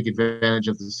 trying to take advantage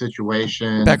of the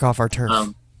situation. Back off our turf.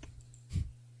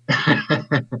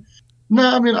 No,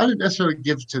 I mean, I didn't necessarily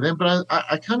give to them, but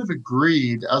I kind of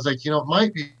agreed. I was like, it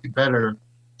might be better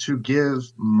to give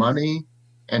money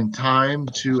and time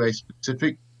to a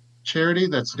specific charity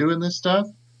that's doing this stuff.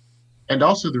 And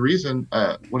also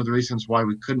one of the reasons why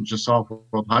we couldn't just solve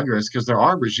world hunger is because there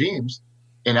are regimes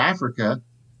in Africa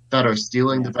that are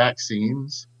stealing the Yeah.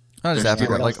 vaccines. Not just They're Africa,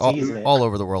 stealing like They'll seize it. all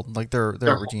over the world. Like there are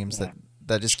They're- regimes Yeah.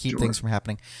 that just keep Sure. things from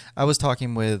happening. I was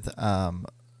talking with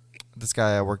this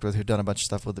guy I worked with who'd done a bunch of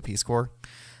stuff with the Peace Corps,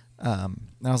 and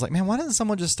I was like, man, why doesn't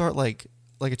someone just start like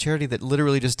a charity that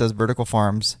literally just does vertical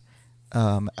farms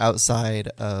outside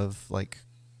of like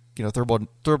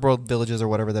third world villages or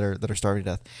whatever that are starving to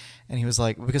death? And he was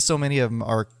like, because so many of them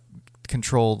are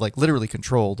controlled, like literally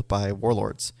controlled by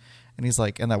warlords. And he's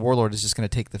like, and that warlord is just going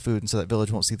to take the food, and so that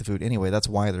village won't see the food anyway. That's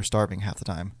why they're starving half the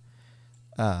time.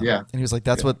 Yeah. And he was like,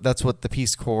 that's Yeah. what the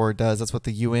Peace Corps does. That's what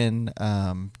the UN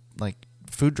like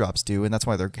food drops do, and that's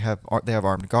why they have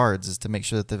armed guards, is to make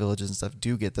sure that the villages and stuff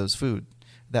do get that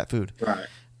food. Right.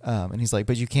 And he's like,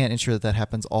 but you can't ensure that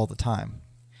happens all the time.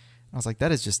 I was like,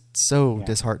 that is just so Yeah.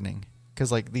 disheartening,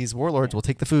 because like these warlords Yeah. will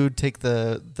take the food, take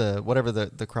the whatever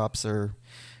the crops are,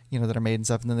 that are made and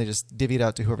stuff, and then they just divvy it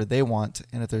out to whoever they want.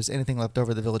 And if there's anything left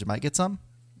over, the village might get some,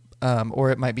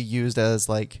 or it might be used as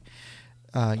like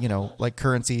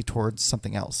currency towards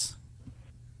something else.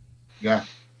 Yeah.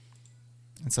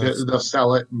 And so it's- They'll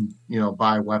sell it and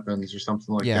buy weapons or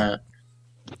something like Yeah. that.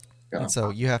 Yeah. And so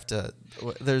you have to.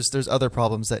 There's other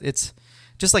problems that it's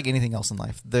just like anything else in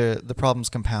life. The problems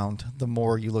compound the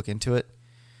more you look into it.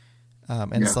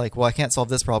 And it's Yeah. like, well, I can't solve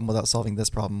this problem without solving this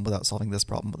problem, without solving this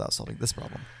problem, without solving this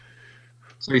problem.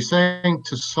 So you're saying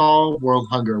to solve world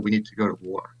hunger, we need to go to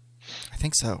war? I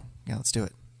think so. Yeah, let's do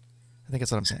it. I think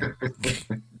that's what I'm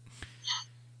saying.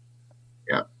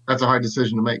 Yeah, that's a hard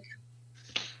decision to make.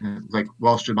 Like,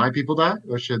 well, should my people die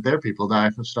or should their people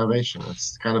die from starvation?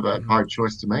 It's kind of a hard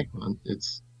choice to make.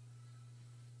 It's,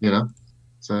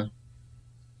 it's a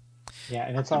Yeah,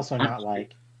 and it's also not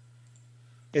like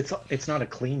it's not a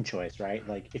clean choice, right?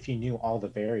 Like if you knew all the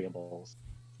variables,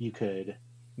 you could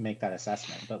make that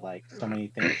assessment. But like so many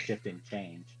things shift and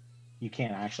change, you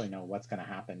can't actually know what's going to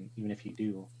happen, even if you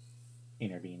do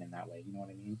intervene in that way. You know what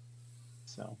I mean?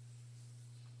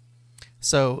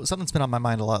 So something's been on my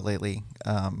mind a lot lately,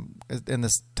 and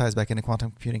this ties back into quantum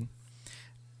computing,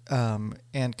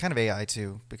 and kind of AI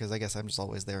too, because I guess I'm just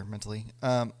always there mentally.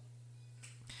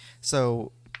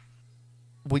 So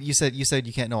what you said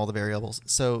you can't know all the variables.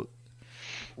 So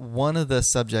one of the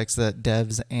subjects that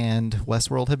Devs and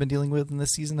Westworld have been dealing with in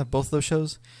this season of both those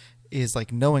shows is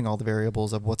like knowing all the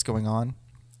variables of what's going on.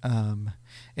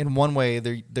 In one way,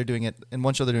 they're doing it in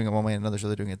one show. They're doing it one way, in another show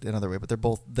they're doing it another way. But they're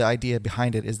both, the idea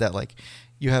behind it is that like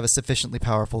you have a sufficiently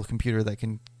powerful computer that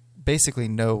can basically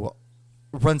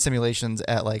run simulations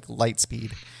at like light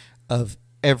speed of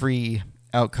every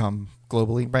outcome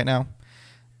globally right now.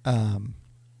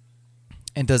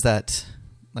 And does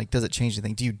it change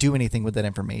anything? Do you do anything with that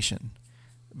information?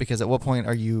 Because at what point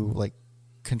are you like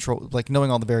knowing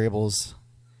all the variables?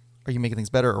 Are you making things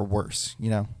better or worse?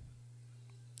 Does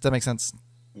that make sense?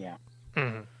 Yeah.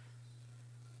 Mhm.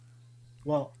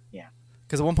 Well, yeah.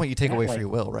 Because at one point you take Yeah, away like- free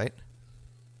will, right?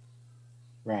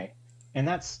 Right. And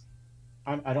that's,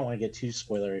 I don't want to get too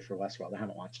spoilery for Westworld. I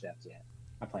haven't watched Devs yet.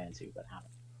 I plan to, but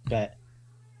haven't. But,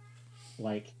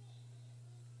 like,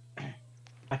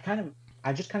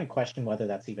 I just kind of question whether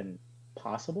that's even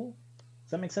possible.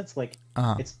 Does that make sense? Like,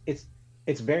 Uh-huh.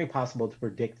 it's very possible to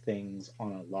predict things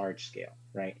on a large scale,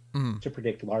 right? Mhm. To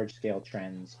predict large scale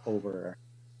trends over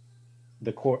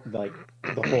the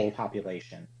whole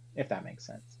population, if that makes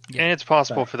sense. Yeah. And it's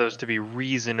possible But- for those to be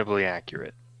reasonably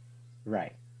accurate.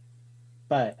 Right.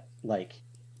 But like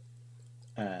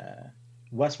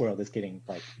Westworld is getting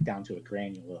like down to a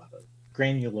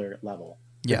granular level,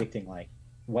 Yeah. predicting like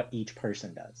what each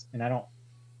person does. And I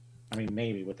mean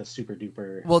maybe with a super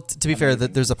duper Well, to be fair,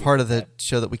 amazing there's a part of the computer,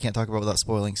 show that we can't talk about without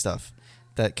spoiling stuff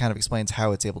that kind of explains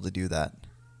how it's able to do that.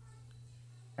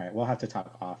 all right, we'll have to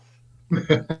talk off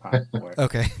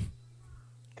Okay.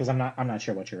 because I'm not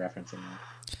sure what you're referencing now.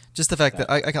 Just the fact that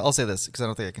I'll say this because I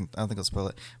don't think I'll spoil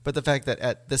it. But the fact that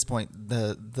at this point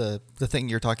the thing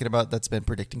you're talking about that's been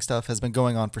predicting stuff has been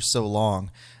going on for so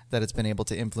long that it's been able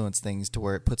to influence things to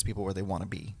where it puts people where they want to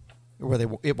be, or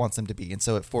where it wants them to be, and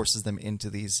so it forces them into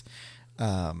these,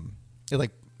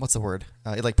 what's the word?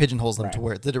 It like pigeonholes them to Right.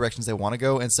 where the directions they want to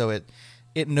go, and so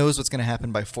it knows what's going to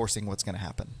happen by forcing what's going to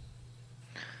happen.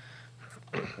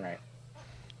 Right.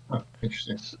 Oh,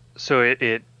 interesting. So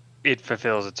it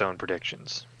fulfills its own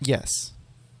predictions. Yes.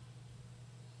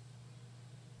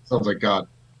 Sounds like God.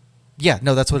 Yeah,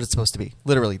 no, that's what it's supposed to be.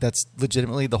 Literally, that's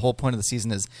legitimately the whole point of the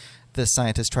season is this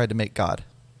scientist tried to make God.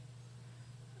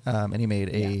 And he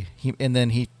made and then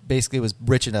he basically was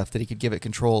rich enough that he could give it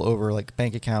control over like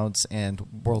bank accounts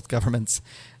and world governments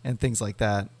and things like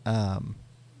that,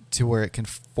 to where it can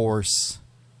force,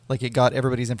 like it got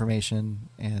everybody's information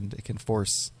and it can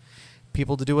force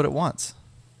people to do what it wants.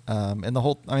 And the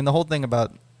whole thing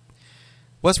about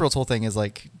Westworld's whole thing is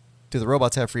like, do the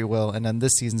robots have free will? And then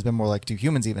this season's been more like, do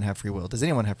humans even have free will? Does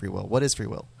anyone have free will? What is free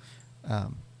will?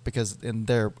 Because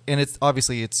it's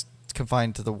obviously it's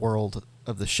confined to the world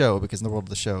of the show, because in the world of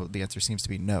the show, the answer seems to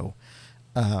be no.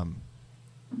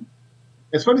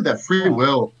 It's funny that free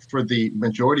will for the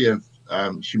majority of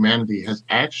humanity has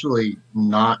actually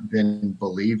not been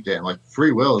believed in. Like,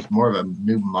 free will is more of a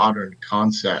new modern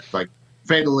concept. Like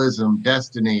fatalism,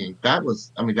 destiny,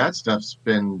 that stuff's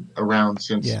been around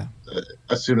since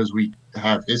as soon as we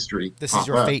have history. This is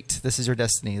your fate. This is your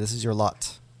destiny. This is your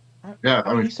lot. Yeah,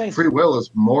 free will is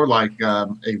more like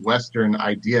a Western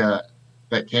idea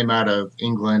that came out of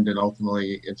England and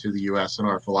ultimately into the U.S. and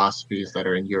our philosophies that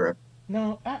are in Europe.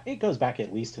 No, it goes back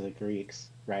at least to the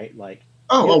Greeks, right? Like,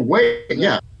 wait,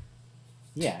 yeah.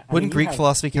 Yeah. Wouldn't Greek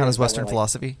philosophy count as Western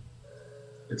philosophy?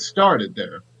 It started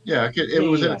there. Yeah, it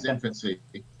was in its infancy.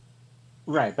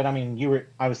 Right, but I mean,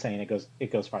 I was saying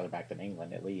it goes farther back than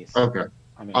England, at least. Okay,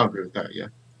 I'll agree with that. Yeah.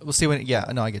 We'll see when. Yeah,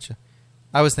 no, I get you.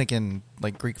 I was thinking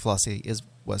like Greek philosophy is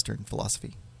Western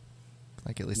philosophy,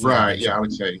 like at least. Right. Yeah, I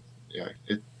would say. Yeah,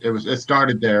 it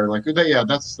started there. Like, yeah,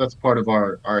 that's part of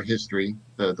our history,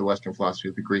 the Western philosophy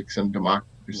of the Greeks and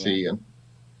democracy. And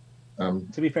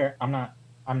to be fair, I'm not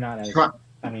as.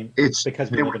 It's because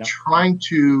they were trying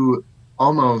to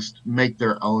almost make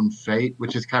their own fate,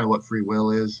 which is kind of what free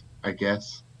will is, I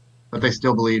guess. But they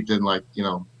still believed in, like,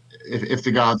 if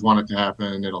the gods want it to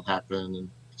happen, it'll happen. And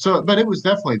so, but it was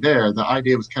definitely there. The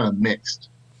idea was kind of mixed,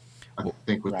 I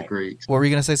think, with the Greeks. What were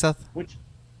you gonna say, Seth? Which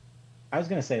I was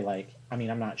going to say, like, I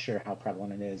mean, I'm not sure how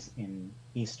prevalent it is in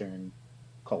Eastern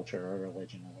culture or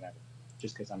religion or whatever,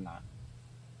 just because I'm not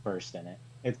versed in it.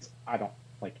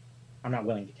 I'm not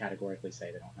willing to categorically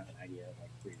say they don't have an idea of, like,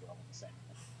 free will in the same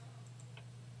way.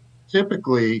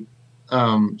 Typically,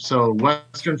 so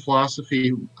Western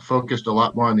philosophy focused a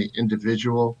lot more on the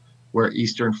individual, where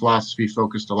Eastern philosophy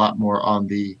focused a lot more on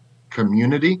the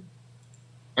community.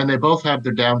 And they both have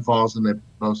their downfalls, and they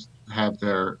both have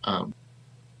their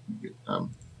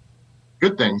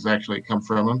good things actually come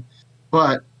from them.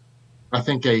 But I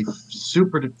think a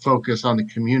super focus on the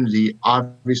community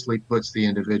obviously puts the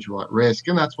individual at risk,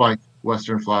 and that's why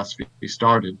Western philosophy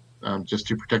started, just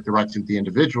to protect the rights of the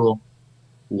individual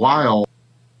while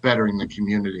bettering the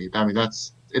community. I mean,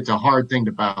 it's a hard thing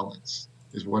to balance.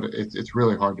 It's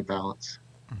really hard to balance.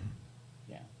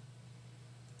 Yeah.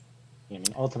 I mean,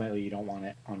 ultimately, you don't want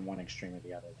it on one extreme or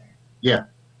the other there.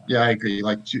 Yeah, I agree.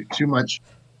 Like too much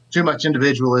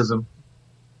individualism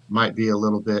might be a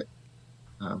little bit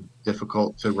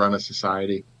difficult to run a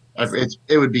society.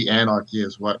 It would be anarchy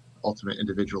is what ultimate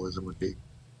individualism would be.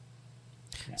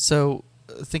 Yeah. So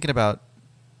thinking about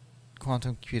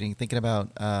quantum computing, thinking about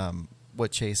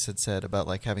what Chase had said about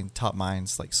like having top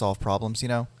minds like solve problems,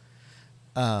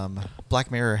 Black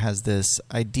Mirror has this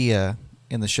idea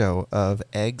in the show of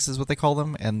eggs is what they call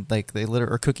them, and like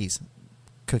or cookies,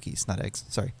 not eggs,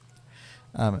 sorry.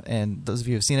 And those of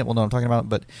you who have seen it will know what I'm talking about,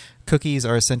 but cookies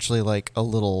are essentially like a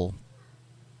little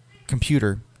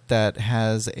computer that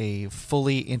has a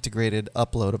fully integrated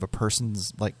upload of a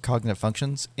person's like cognitive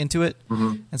functions into it.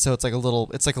 Mm-hmm. And so it's like a little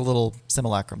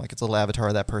simulacrum, like it's a little avatar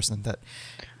of that person that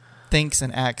thinks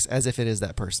and acts as if it is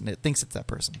that person. It thinks it's that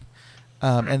person.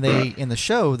 And in the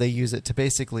show, they use it to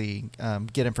basically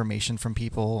get information from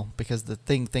people because the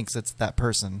thing thinks it's that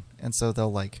person. And so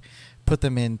they'll like put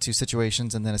them into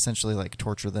situations and then essentially like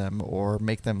torture them or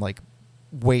make them like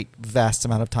wait vast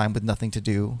amount of time with nothing to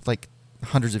do, like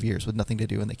hundreds of years with nothing to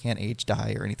do, and they can't age,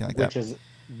 die, or anything like that.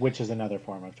 Which is another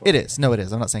form of torture. It is. No, it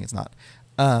is. I'm not saying it's not.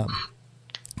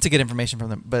 To get information from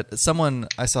them. But someone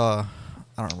I saw,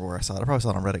 I don't remember where I saw it. I probably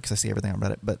saw it on Reddit because I see everything on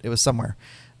Reddit, but it was somewhere,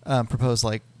 proposed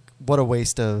like, what a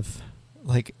waste of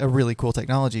like a really cool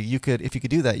technology. If you could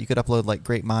do that, you could upload like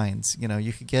great minds.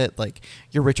 You could get like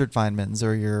your Richard Feynmans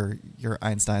or your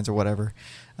Einsteins or whatever,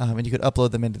 and you could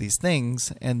upload them into these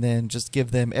things and then just give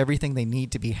them everything they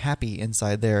need to be happy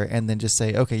inside there, and then just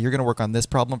say, okay, you're going to work on this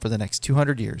problem for the next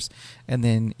 200 years, and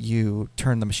then you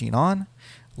turn the machine on,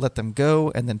 let them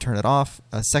go, and then turn it off.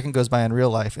 A second goes by in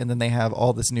real life, and then they have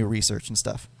all this new research and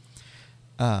stuff.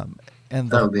 And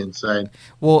that would be insane.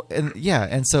 Well,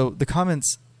 and so the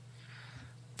comments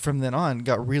from then on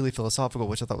got really philosophical,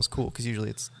 which I thought was cool because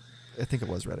usually I think it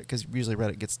was Reddit, because usually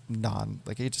Reddit gets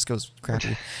it just goes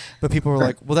crappy. But people were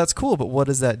like, well, that's cool, but what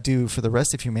does that do for the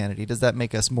rest of humanity? Does that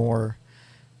make us more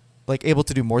like able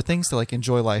to do more things to like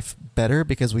enjoy life better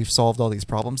because we've solved all these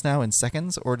problems now in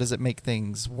seconds, or does it make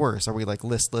things worse? Are we like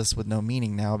listless with no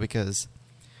meaning now because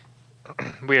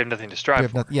we have nothing to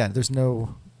strive for? Yeah, there's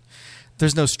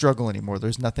there's no struggle anymore.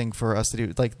 There's nothing for us to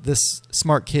do. Like this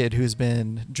smart kid who's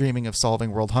been dreaming of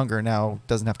solving world hunger now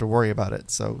doesn't have to worry about it.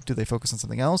 So do they focus on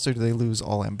something else, or do they lose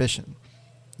all ambition?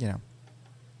 You know.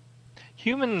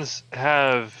 Humans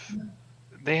have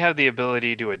the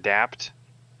ability to adapt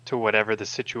to whatever the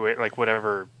situation, like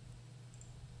whatever,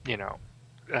 you know,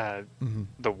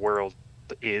 the world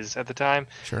is at the time.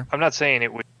 Sure. I'm not saying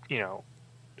it would, you know,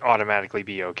 automatically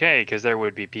be okay, because there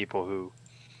would be people who,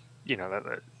 you know,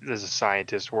 there's a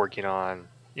scientist working on,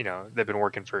 you know, they've been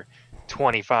working for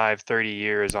 25, 30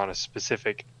 years on a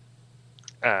specific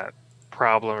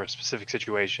problem or specific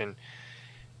situation.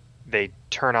 They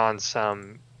turn on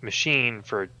some machine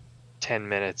for 10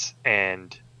 minutes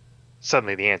and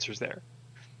suddenly the answer's there.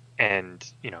 And,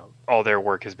 you know, all their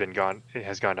work has gone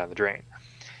down the drain.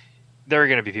 There are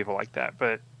going to be people like that,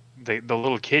 but the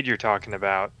little kid you're talking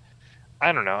about,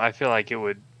 I don't know. I feel like it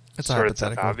would sort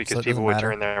itself out, because so people would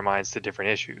matter. turn their minds to different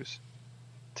issues,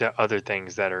 to other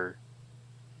things that are,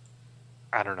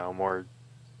 I don't know, more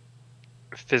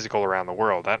physical around the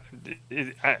world. I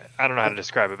don't know how to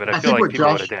describe it, but I feel like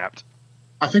people would adapt.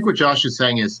 I think what Josh is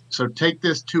saying is, so take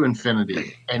this to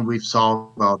infinity, and we've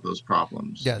solved all those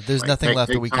problems. Yeah, there's Like, nothing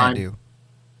left that we can't do.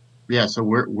 Yeah, so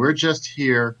we're just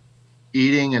here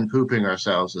eating and pooping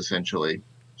ourselves, essentially,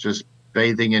 just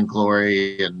bathing in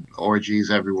glory and orgies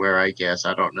everywhere, I guess.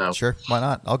 I don't know. Sure, why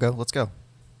not? I'll go. Let's go.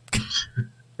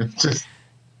 Just,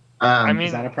 I mean,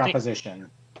 Is that a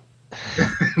proposition?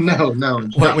 no.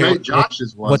 Wait,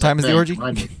 Josh's was. what time is the orgy?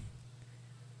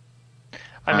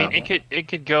 I mean, it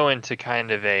could go into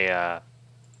kind of a,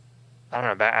 I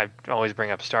don't know. I always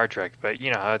bring up Star Trek, but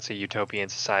you know how it's a utopian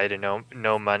society,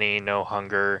 no money, no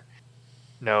hunger,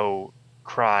 no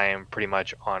crime, pretty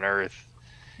much on Earth.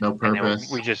 No purpose.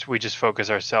 And then we just focus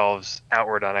ourselves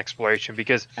outward on exploration,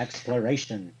 because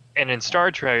Exploration. And in Star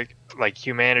Trek, like,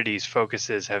 humanity's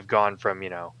focuses have gone from,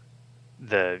 you know,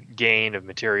 the gain of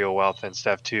material wealth and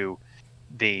stuff to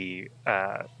the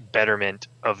betterment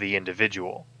of the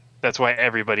individual. That's why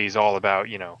everybody's all about,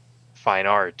 you know, fine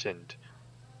art and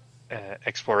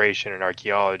exploration and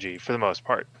archaeology for the most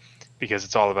part, because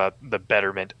it's all about the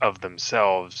betterment of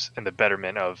themselves and the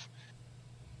betterment of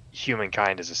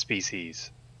humankind as a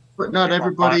species. But not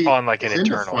everybody on like an is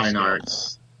into internal fine scale.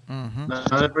 arts. Mm-hmm.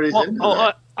 Not everybody's into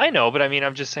that. I know, but I mean,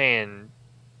 I'm just saying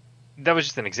that was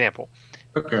just an example.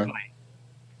 Okay.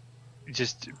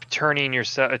 Just turning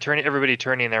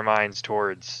their minds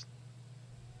towards,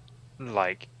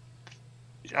 like,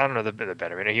 I don't know, the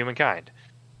betterment of humankind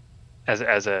as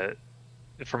a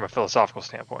from a philosophical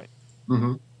standpoint.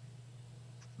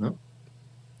 Mm-hmm. Yep.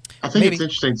 I think it's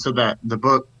interesting. So that the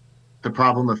book, The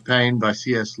Problem of Pain by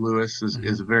C.S. Lewis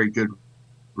is a very good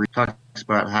read. It talks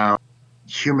about how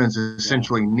humans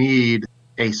essentially need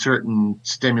a certain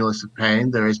stimulus of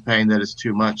pain. There is pain that is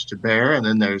too much to bear, and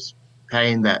then there's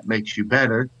pain that makes you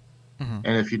better. Mm-hmm.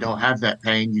 And if you don't have that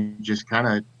pain, you just kind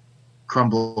of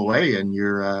crumble away, and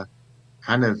you're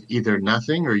kind of either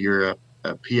nothing or you're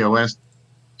a POS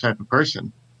type of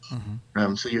person.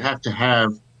 Mm-hmm. So you have to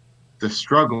have the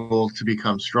struggle to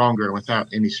become stronger. Without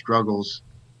any struggles,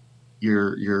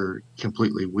 you're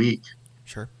completely weak.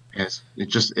 Sure. And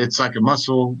it's like a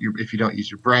muscle. If you don't use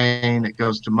your brain, it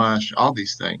goes to mush. All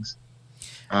these things.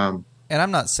 And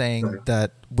I'm not saying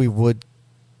that we would.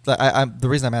 The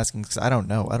reason I'm asking is because I don't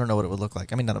know. I don't know what it would look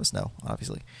like. I mean, none of us know,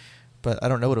 obviously, but I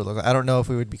don't know what it would look like. I don't know if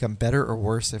we would become better or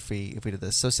worse if we did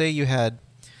this. So, say you had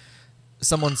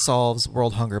someone solves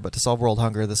world hunger, but to solve world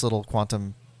hunger, this little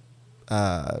quantum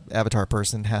avatar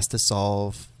person has to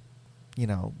solve, you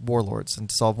know, warlords, and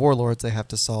to solve warlords, they have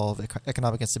to solve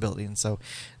economic instability, and so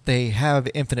they have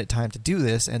infinite time to do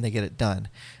this, and they get it done.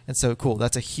 And so, cool,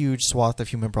 that's a huge swath of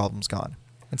human problems gone.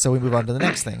 And so we move on to the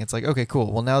next thing. It's like, okay, cool.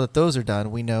 Well, now that those are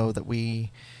done, we know that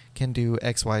we can do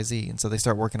X, Y, Z, and so they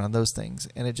start working on those things,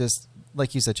 and it just,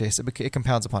 like you said, Chase, it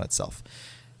compounds upon itself.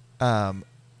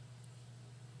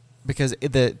 Because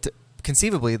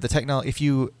conceivably the technology, if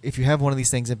you have one of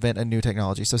these things invent a new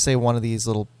technology, so say one of these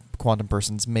little quantum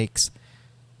persons makes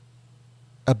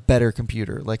a better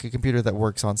computer, like a computer that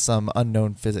works on some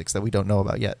unknown physics that we don't know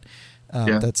about yet,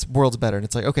 that's worlds better, and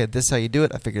it's like, okay, this is how you do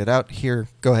it, I figured it out, here,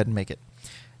 go ahead and make it.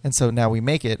 And so now we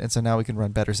make it, and so now we can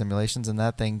run better simulations, and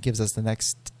that thing gives us the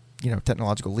next, you know,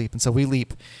 technological leap. And so we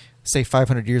leap, say,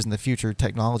 500 years in the future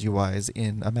technology-wise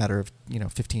in a matter of, you know,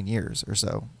 15 years or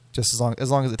so, just as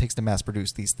long as it takes to mass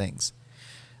produce these things.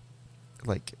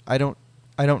 Like, I don't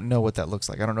know what that looks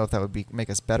like. I don't know if that would make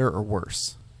us better or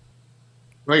worse.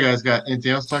 Well, you guys got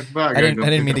anything else to talk about? I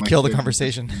didn't mean to kill the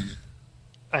conversation.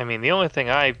 I mean, the only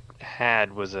thing I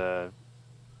had was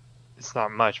it's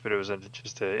not much, but it was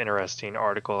just an interesting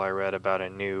article I read about a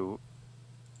new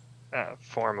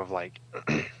form of like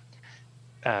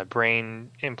brain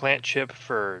implant chip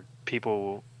for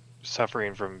people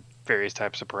suffering from various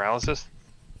types of paralysis.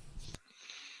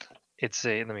 It's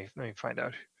a let me find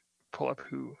out, pull up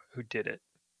who did it.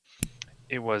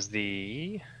 It was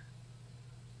the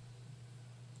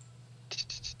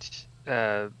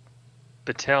Battelle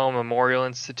Memorial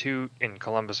Institute in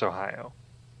Columbus, Ohio.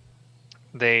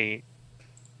 They,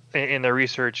 in their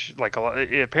research, like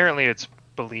apparently it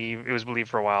was believed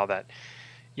for a while that,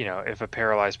 you know, if a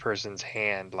paralyzed person's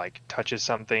hand like touches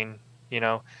something, you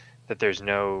know, that there's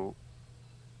no,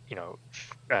 you know,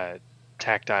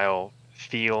 tactile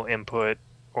feel input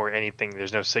or anything.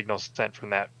 There's no signal sent from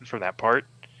that part,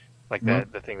 like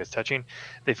the thing that's touching.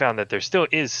 They found that there still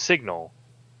is signal,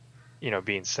 you know,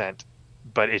 being sent,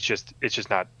 but it's just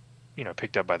not, you know,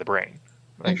 picked up by the brain.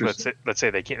 Like let's say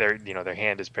they can't, their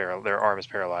hand is their arm is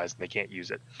paralyzed and they can't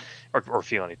use it or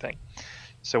feel anything.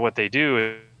 So what they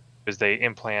do is they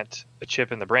implant a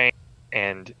chip in the brain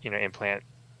and, you know, implant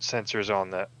sensors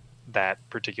on that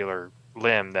particular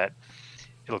limb that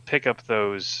it'll pick up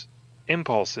those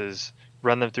impulses,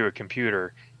 run them through a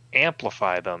computer,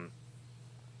 amplify them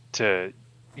to,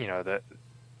 you know,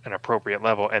 an appropriate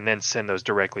level, and then send those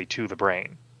directly to the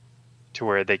brain to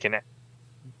where they can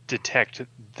detect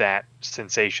that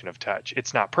sensation of touch.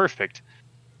 It's not perfect,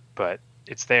 but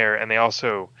it's there. And they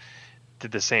also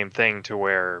did the same thing to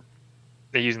where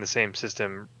they're using the same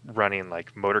system running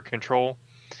like motor control.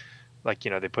 Like,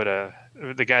 you know, they put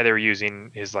the guy they were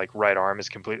using, his like right arm is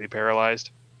completely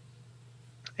paralyzed.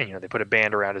 And, you know, they put a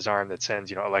band around his arm that sends,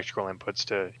 you know, electrical inputs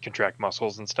to contract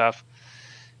muscles and stuff.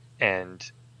 And,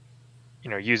 you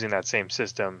know, using that same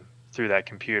system through that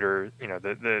computer, you know,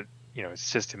 the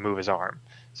system move his arm.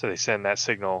 So they send that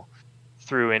signal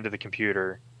through into the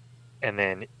computer and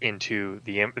then into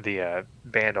the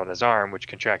band on his arm, which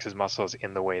contracts his muscles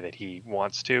in the way that he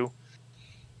wants to.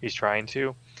 He's trying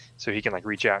to, so he can like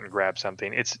reach out and grab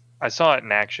something. I saw it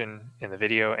in action in the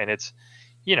video, and it's,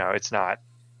 you know, it's not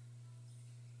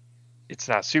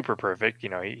super perfect. You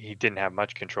know, he didn't have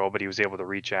much control, but he was able to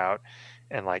reach out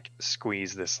and like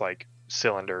squeeze this like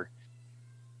cylinder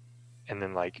and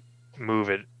then like move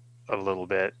it a little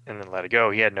bit and then let it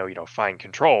go. He had no, you know, fine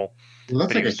control. Well,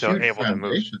 that's but like he was a still huge able to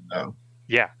move. foundation, though.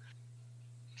 Yeah,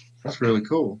 That's really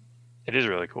cool. it is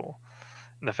really cool.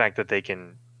 And the fact that they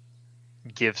can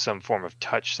give some form of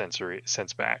touch sense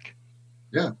back.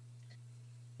 Yeah.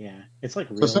 Yeah, it's like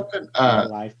So something, real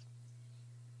life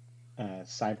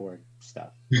cyborg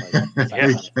stuff. Like,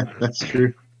 Yeah. That's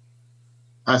true.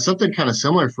 Something kind of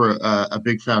similar for a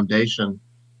big foundation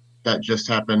that just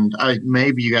happened.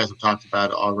 Maybe you guys have talked about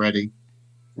it already.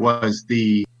 Was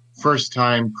the first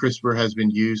time CRISPR has been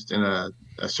used in a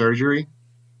surgery.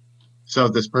 So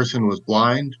this person was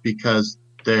blind because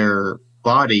their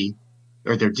body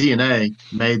or their DNA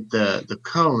made the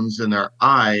cones in their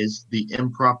eyes the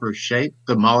improper shape.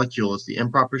 The molecule is the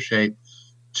improper shape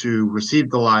to receive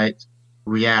the light,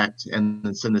 react, and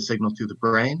then send the signal to the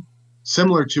brain.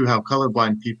 Similar to how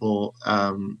colorblind people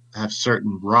have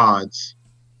certain rods.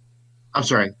 I'm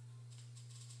sorry.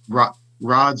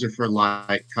 Rods are for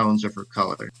light, cones are for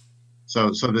color. So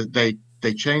that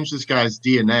they changed this guy's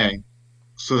DNA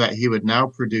so that he would now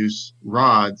produce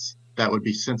rods that would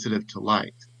be sensitive to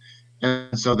light.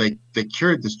 And so they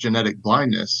cured this genetic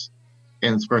blindness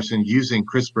in this person using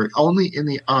CRISPR only in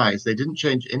the eyes. They didn't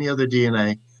change any other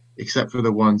DNA except for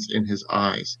the ones in his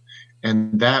eyes.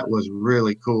 And that was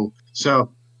really cool.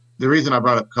 So the reason I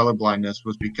brought up colorblindness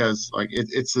was because like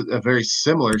it's a very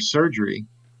similar surgery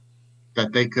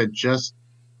that they could just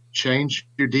change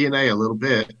your DNA a little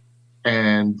bit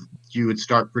and you would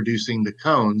start producing the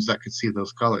cones that could see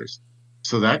those colors.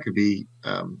 So that could be,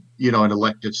 an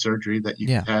elective surgery that you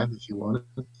could have if you wanted.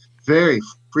 Very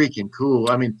freaking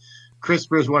cool. I mean,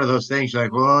 CRISPR is one of those things you're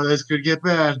like, well, this could get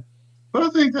bad. But I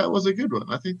think that was a good one.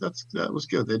 I think that was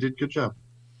good. They did a good job.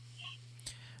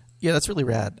 Yeah, that's really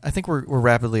rad. I think we're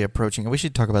rapidly approaching, and we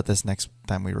should talk about this next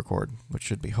time we record, which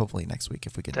should be hopefully next week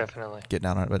if we can definitely get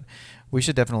down on it. But we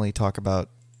should definitely talk about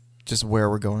just where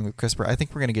we're going with CRISPR. I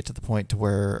think we're going to get to the point to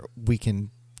where we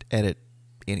can edit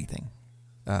anything.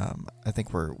 I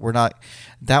think we're not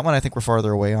that one. I think we're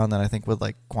farther away on than I think with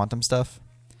like quantum stuff.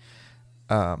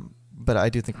 But I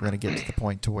do think we're going to get to the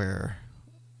point to where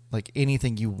like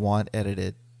anything you want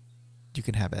edited, you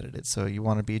can have edited. So you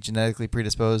want to be genetically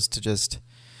predisposed to just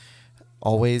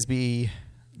always be,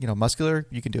 muscular,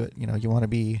 you can do it. You want to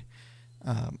be,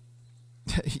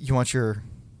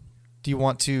 do you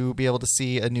want to be able to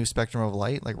see a new spectrum of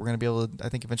light? Like we're going to be able to, I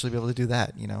think eventually be able to do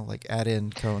that, like add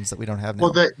in cones that we don't have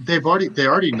now. Well, they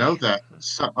already know that.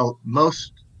 So,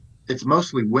 it's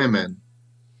mostly women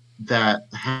that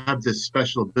have this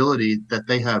special ability that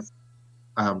they have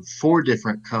 4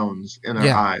 different cones in their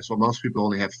Yeah. eyes, while most people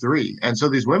only have 3. And so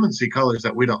these women see colors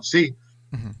that we don't see,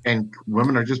 Mhm. and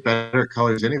women are just better at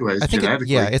colors anyways, I think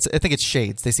genetically. I think it's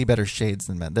shades. They see better shades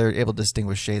than men. They're able to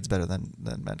distinguish shades better than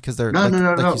men because they're No, like, no, no,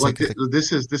 like no. you said, Like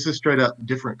 'cause they- this is straight up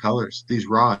different colors. These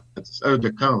rods, or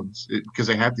the cones, because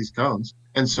they have these cones.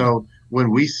 And so when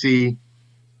we see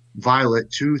violet,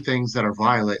 2 things that are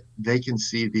violet, they can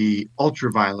see the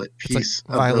ultraviolet It's like piece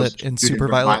of violet those and 2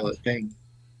 different superviolet? violet things.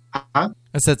 Huh?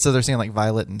 I said so. They're seeing like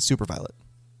violet and superviolet.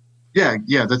 Yeah,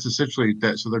 yeah. That's essentially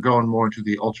that. So they're going more into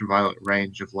the ultraviolet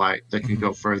range of light that can Mhm.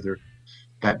 go further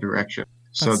that direction.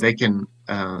 So That's- they can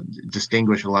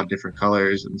distinguish a lot of different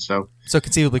colors, and so So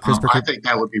conceivably, CRISPR I could. think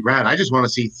that would be rad. I just want to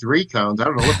see 3 cones. I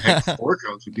don't know what the heck 4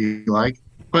 cones would be like.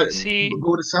 But See-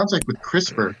 what it sounds like with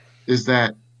CRISPR is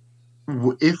that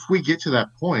if we get to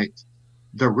that point,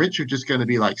 the rich are just going to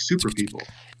be like super people.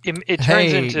 It turns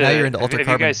Hey, into. now you're into have you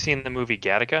ultracarbon. guys seen the movie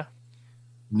Gattaca?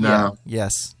 No. Yeah.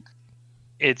 Yes.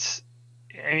 It's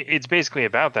basically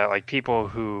about that, like people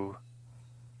who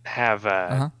have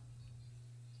Uh-huh.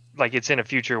 like it's in a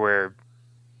future where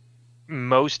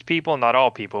most people, not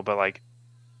all people, but like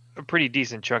a pretty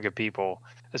decent chunk of people,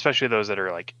 especially those that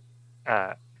are like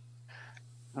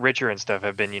richer and stuff,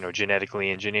 have been, genetically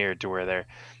engineered to where they're,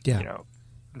 Yeah.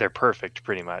 they're perfect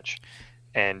pretty much.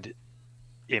 And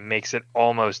it makes it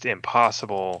almost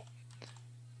impossible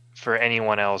for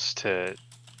anyone else to,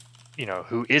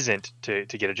 who isn't to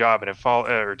get a job and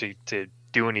or to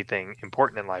do anything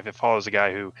important in life. It follows a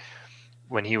guy who,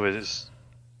 when he was,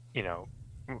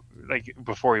 like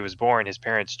before he was born, his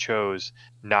parents chose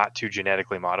not to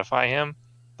genetically modify him.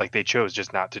 Like they chose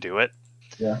just not to do it.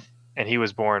 Yeah. And he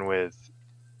was born with,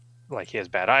 like, he has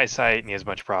bad eyesight and he has a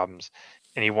bunch of problems,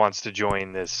 and he wants to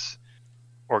join this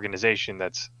organization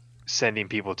that's sending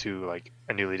people to like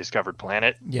a newly discovered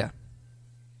planet, Yeah.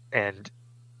 and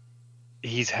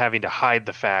he's having to hide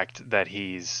the fact that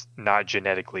he's not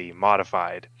genetically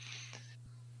modified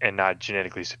and not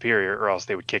genetically superior, or else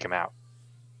they would kick him out.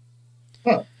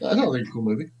 Huh, that sounds like a cool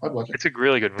movie. I'd watch it. It's a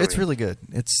really good movie. It's really good.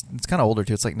 It's kind of older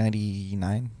too. It's like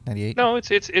 99, 98. No,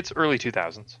 it's early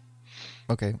 2000s.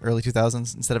 Okay, early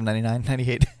 2000s instead of 99,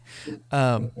 98. Yeah.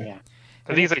 I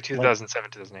think it's like 2007,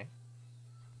 2008.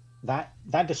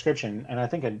 That description, and I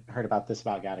think I'd heard about this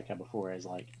about Gattaca before, is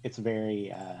like it's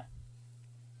very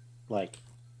like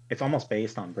it's almost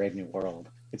based on Brave New World.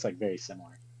 It's like very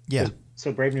similar. Yeah.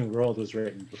 So Brave New World was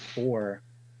written before,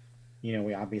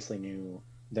 we obviously knew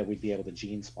that we'd be able to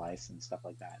gene splice and stuff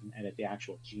like that and edit the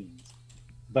actual genes.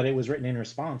 But it was written in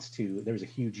response to, there was a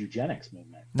huge eugenics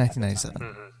movement. at the 1997.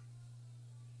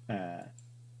 time.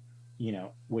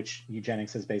 Which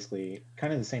eugenics is basically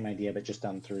kind of the same idea, but just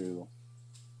done through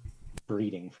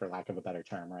breeding, for lack of a better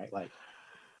term, right? Like,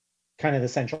 kind of the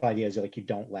central idea is like you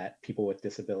don't let people with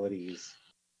disabilities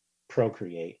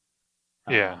procreate.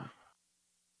 Yeah.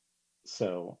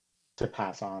 So to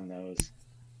pass on those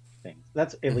things,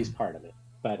 that's at least part of it.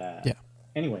 But Yeah.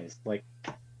 anyways, like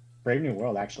Brave New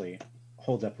World actually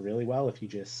holds up really well if you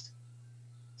just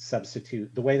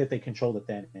substitute. The way that they controlled it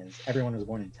then is everyone was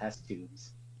born in test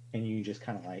tubes, and you just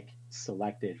kind of like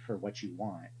selected for what you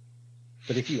want.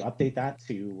 But if you update that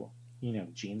to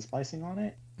gene splicing on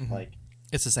it, Mhm. like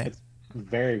It's the same. it's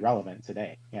very relevant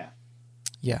today. Yeah.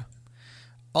 Yeah.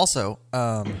 Also,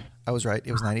 I was right.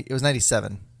 It was 90. It was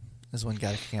 97 is when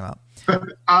Gattaca came out.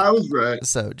 I was right.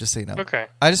 So just so you know. Okay.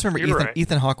 I just remember You're Ethan right.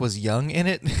 Ethan Hawke was young in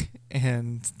it,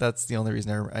 and that's the only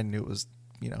reason I knew it was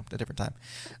a different time.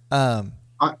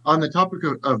 On the topic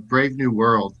of Brave New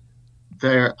World,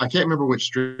 I can't remember which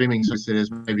streaming service it is,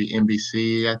 maybe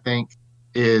NBC, I think,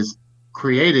 is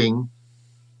creating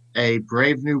a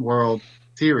Brave New World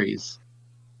series.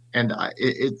 And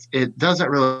it doesn't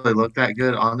really look that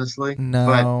good, honestly.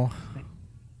 No.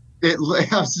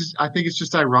 I think it's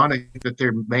just ironic that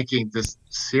they're making this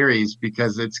series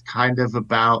because it's kind of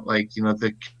about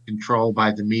the control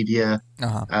by the media,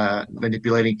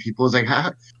 manipulating people. It's like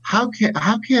how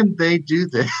can they do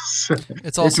this?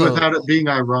 It's also without it being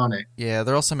ironic. Yeah,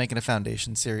 they're also making a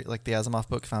foundation series, like the Asimov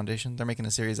book Foundation. They're making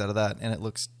a series out of that, and it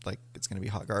looks like it's going to be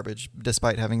hot garbage,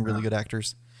 despite having really good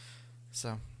actors.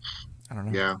 So, I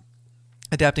don't know. Yeah.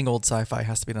 Adapting old sci-fi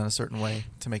has to be done a certain way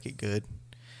to make it good.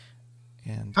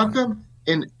 And How come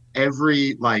in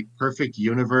every perfect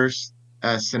universe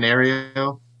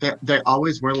scenario they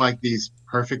always wear these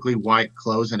perfectly white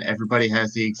clothes and everybody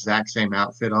has the exact same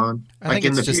outfit on? I think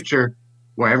In it's the just- future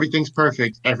where everything's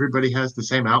perfect, everybody has the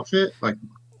same outfit? Well,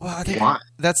 I think Why?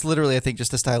 that's literally, I think,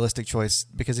 just a stylistic choice.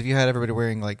 Because if you had everybody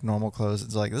wearing normal clothes,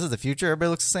 it's like, this is the future. Everybody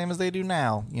looks the same as they do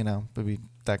now. Would be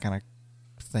that kind of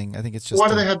thing. I think it's just Why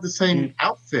do they have the same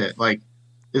outfit? Like,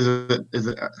 are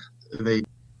they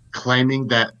claiming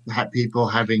that people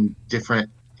having different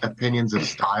opinions of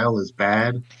style is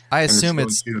bad? I and assume going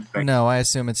it's to affect- no. I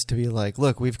assume it's to be like,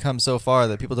 look, we've come so far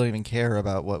that people don't even care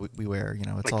about what we wear. You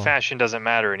know, it's Like all fashion doesn't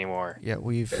matter anymore. yeah.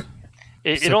 We've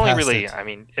It only surpassed really, it. I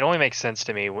mean, it only makes sense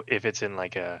to me if it's in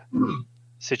like a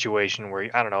situation where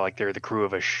I don't know, like they're the crew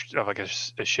of a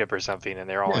ship or something, and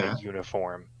they're all in Yeah. a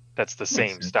uniform that's the Makes same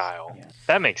sense. style. Yeah.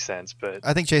 That makes sense, but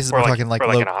I think Chase is or more like, talking like or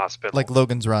like in a hospital. like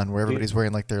Logan's Run, where everybody's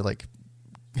wearing like their like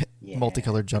Yeah.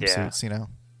 multicolored Yeah. jumpsuits. You know.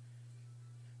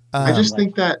 I just like-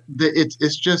 think that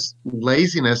it's just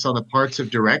laziness on the parts of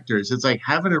directors. It's like,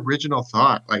 have an original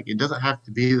thought. Like, it doesn't have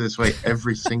to be this way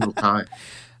every single time.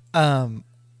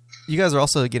 You guys are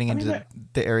also getting I mean, into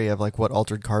the area of like what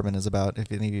Altered Carbon is about.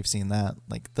 If any of you've seen that,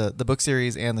 like the book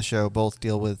series and the show both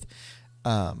deal with,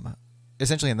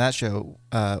 essentially in that show,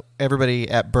 everybody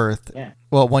at birth, Yeah.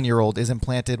 well, 1-year-old is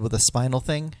implanted with a spinal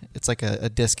thing. It's like a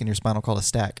disc in your spinal called a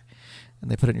stack, and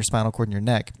they put it in your spinal cord in your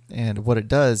neck. And what it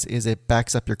does is it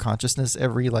backs up your consciousness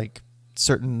every like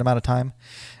certain amount of time.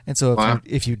 And so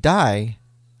if you die,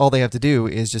 all they have to do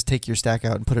is just take your stack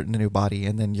out and put it in a new body,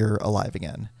 and then you're alive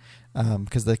again.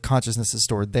 Because the consciousness is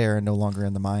stored there and no longer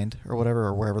in the mind or whatever,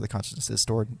 or wherever the consciousness is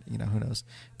stored. You know, who knows,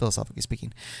 philosophically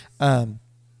speaking. And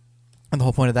the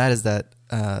whole point of that is that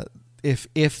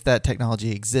if that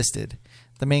technology existed,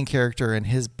 the main character and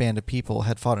his band of people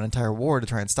had fought an entire war to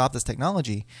try and stop this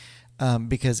technology.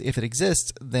 Because if it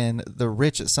exists, then the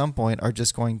rich at some point are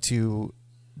just going to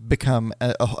become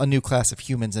a new class of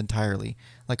humans entirely,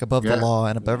 like above the law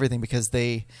and above everything, because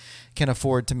they can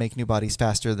afford to make new bodies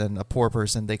faster than a poor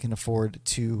person. They can afford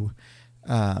to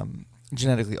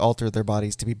genetically alter their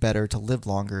bodies to be better, to live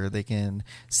longer. They can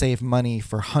save money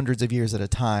for hundreds of years at a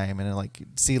time, and like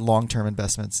see long-term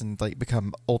investments and like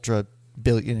become ultra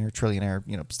billionaire, trillionaire,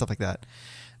 you know, stuff like that,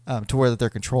 to where that they're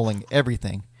controlling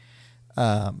everything.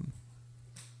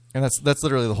 And that's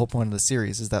literally the whole point of the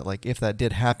series, is that like if that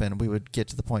did happen, we would get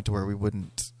to the point to where we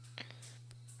wouldn't.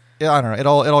 Yeah, I don't know. It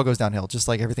all goes downhill, just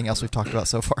like everything else we've talked about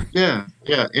so far. Yeah,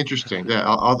 interesting. Yeah,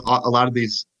 a lot of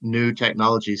these new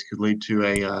technologies could lead to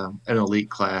an elite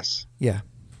class. Yeah,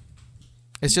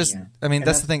 it's just. Yeah. I mean, And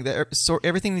that's the thing. So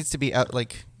everything needs to be out.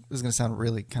 Like, this is going to sound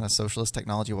really kind of socialist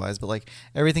technology wise, but like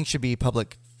everything should be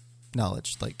public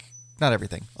knowledge. Like, not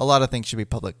everything. A lot of things should be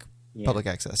public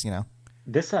access. You know.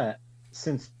 This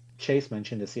since Chase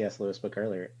mentioned a C.S. Lewis book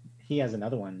earlier, he has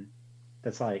another one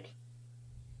that's like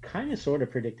kind of sort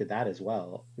of predicted that as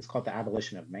well. It's called The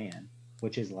Abolition of Man,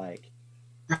 which is like,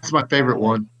 That's my favorite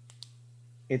one.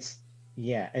 it's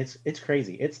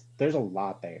crazy. There's a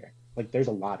lot there. Like, there's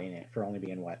a lot in it for only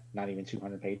being not even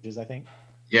 200 pages, I think.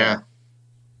 Yeah.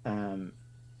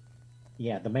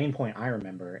 Yeah, the main point I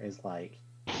remember is like,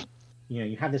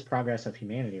 you have this progress of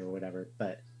humanity or whatever,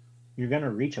 but you're going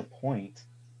to reach a point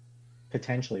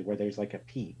potentially where there's like a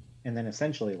peak, and then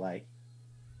essentially like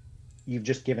you've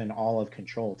just given all of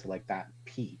control to like that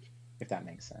peak, if that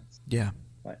makes sense. Yeah.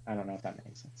 But I don't know if that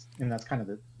makes sense. And that's kind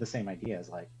of the same idea as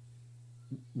like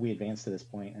we advance to this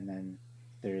point, and then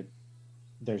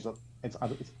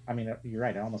I mean, you're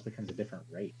right, it almost becomes a different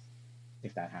race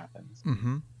if that happens.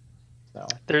 Mm-hmm. So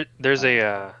There's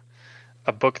a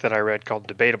book that I read called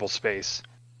Debatable Space,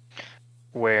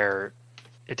 where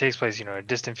it takes place, in a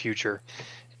distant future,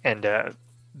 and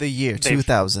The year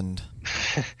 2000.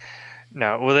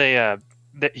 no, well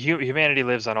humanity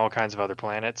lives on all kinds of other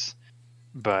planets,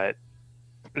 but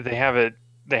they have it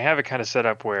kind of set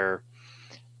up where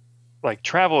like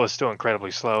travel is still incredibly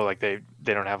slow. Like they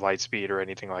don't have light speed or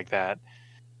anything like that,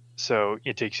 so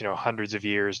it takes hundreds of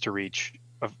years to reach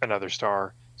another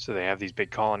star. So they have these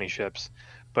big colony ships,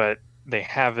 but they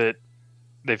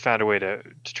found a way to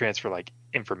transfer like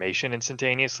information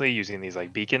instantaneously using these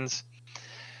like beacons.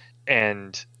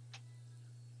 And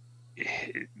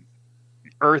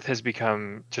Earth has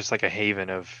become just like a haven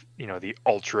of the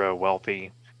ultra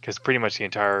wealthy, because pretty much the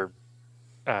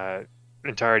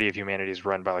entirety of humanity is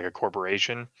run by like a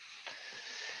corporation,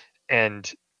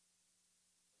 and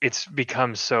it's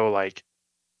become so like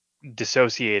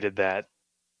dissociated that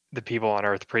the people on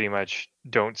Earth pretty much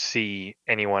don't see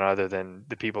anyone other than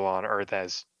the people on Earth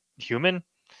as human,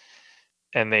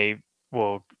 and they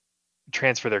will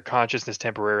transfer their consciousness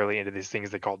temporarily into these things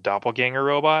they call doppelganger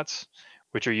robots,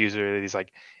 which are usually these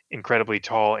like incredibly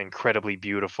tall, incredibly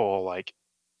beautiful, like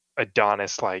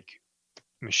Adonis like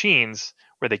machines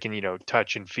where they can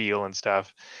touch and feel and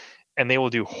stuff, and they will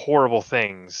do horrible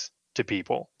things to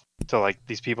people, to like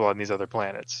these people on these other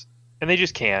planets, and they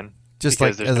just can, Just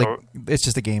like because it's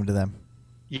just a game to them.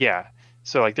 yeah.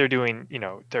 So like they're doing,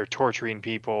 they're torturing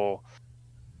people,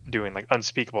 doing like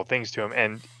unspeakable things to them,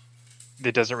 and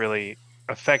it doesn't really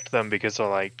affect them because they're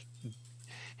like,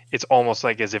 it's almost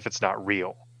like as if it's not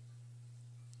real.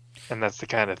 And that's the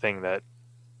kind of thing that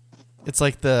It's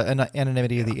like the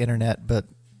anonymity of the internet, but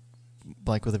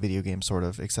like with a video game, sort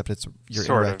of. Except you're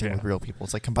Sort of, interacting yeah. with real people.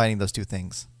 It's like combining those two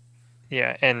things.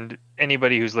 yeah, and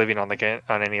anybody who's living on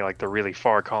any like the really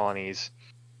far colonies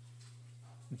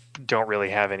don't really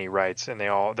have any rights, and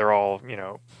they're all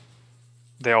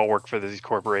they all work for these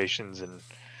corporations, and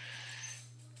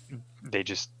they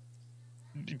just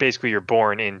basically you're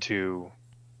born into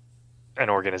an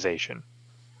organization.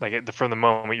 Like from the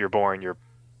moment you're born,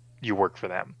 you work for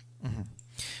them,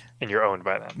 and you're owned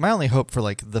by them. My only hope for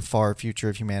like the far future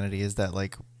of humanity is that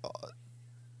like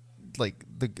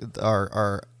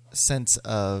our sense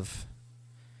of,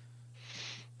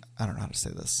 I don't know how to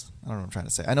say this. I don't know what I'm trying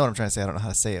to say. I know what I'm trying to say. I don't know how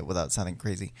to say it without sounding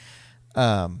crazy.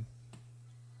 Like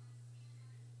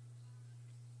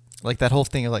that whole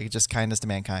thing of like just kindness to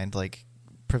mankind like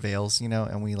prevails,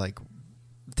 and we like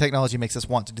technology makes us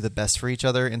want to do the best for each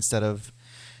other instead of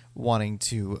wanting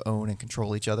to own and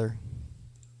control each other.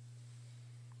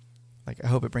 Like I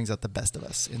hope it brings out the best of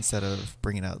us instead of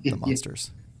bringing out the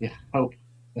monsters. Yeah, hope.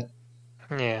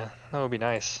 Yeah, that would be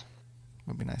nice.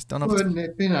 Would be nice. Don't know. If it's Wouldn't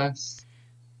it be nice?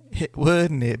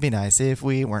 Wouldn't it be nice if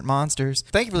we weren't monsters?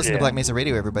 Thank you for listening to Yeah. Black Mesa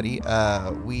Radio, everybody.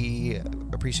 We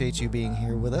appreciate you being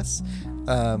here with us.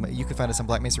 You can find us on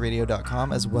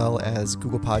blackmesaradio.com as well as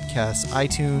Google Podcasts,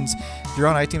 iTunes. If you're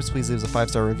on iTunes, please leave us a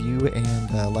 5-star review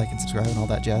and like and subscribe and all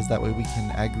that jazz. That way we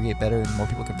can aggregate better and more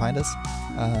people can find us.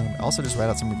 Also, just write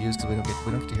out some reviews because we don't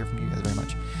get to hear from you guys very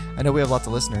much. I know we have lots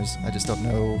of listeners. I just don't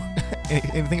know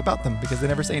anything about them because they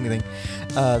never say anything.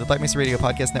 The Black Mesa Radio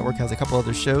Podcast Network has a couple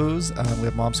other shows. We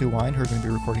have Moms Who Whine, who are going to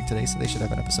be recording today, so they should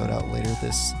have an episode out later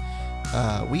this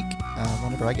week,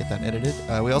 whenever I get that edited.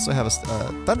 We also have a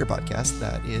Thunder podcast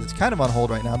that is kind of on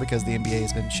hold right now because the NBA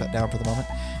has been shut down for the moment,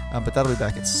 but that'll be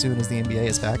back as soon as the NBA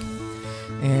is back.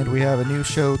 And we have a new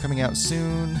show coming out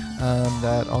soon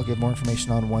that I'll give more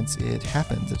information on once it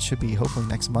happens. It should be hopefully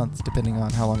next month, depending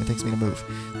on how long it takes me to move.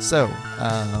 So,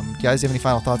 guys, do you have any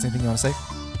final thoughts? Anything you want to say?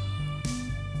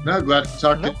 No, glad to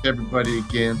talk Nope. to everybody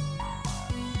again.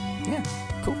 Yeah,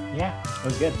 cool. Yeah, it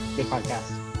was good. Good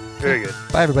podcast. Very good.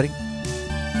 Bye, everybody.